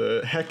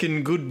 The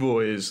heckin' good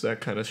boys, that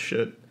kind of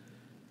shit.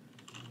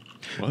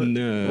 What?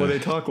 No. Well, they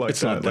talk like It's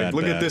that. not Like, that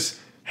look bad. at this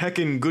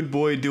heckin' good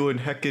boy doing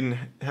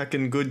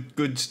heckin'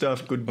 good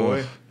stuff, good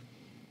boy. Ugh.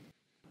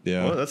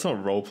 Yeah. Well, that's not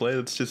roleplay.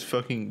 That's just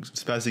fucking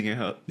spazzing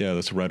out. Yeah,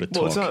 that's Reddit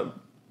Well, talk.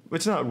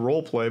 it's not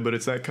role play, but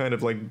it's that kind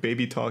of like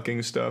baby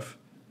talking stuff.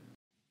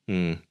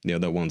 Yeah,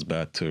 that one's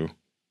bad too.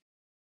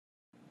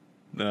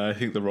 No, I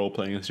think the role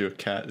playing as your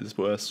cat is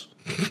worse.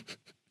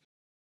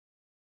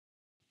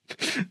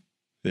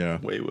 Yeah.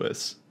 Way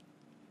worse.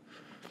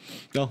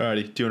 Well,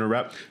 Alrighty, do you want to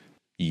wrap?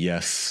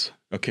 yes.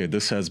 Okay,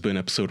 this has been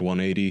episode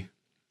 180.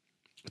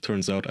 It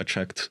turns out I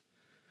checked.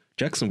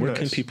 Jackson, where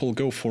can Nice. people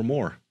go for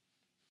more?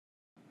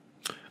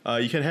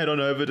 You can head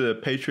on over to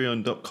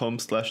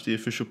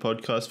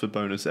patreon.com/theofficialpodcast for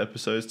bonus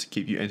episodes to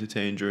keep you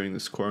entertained during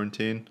this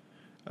quarantine.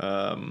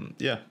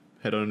 Yeah,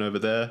 head on over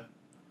there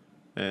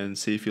and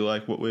see if you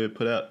like what we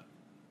put out.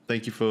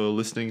 Thank you for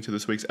listening to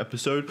this week's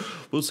episode.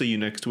 We'll see you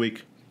next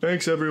week.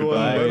 Thanks, everyone.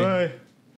 Goodbye. Bye-bye.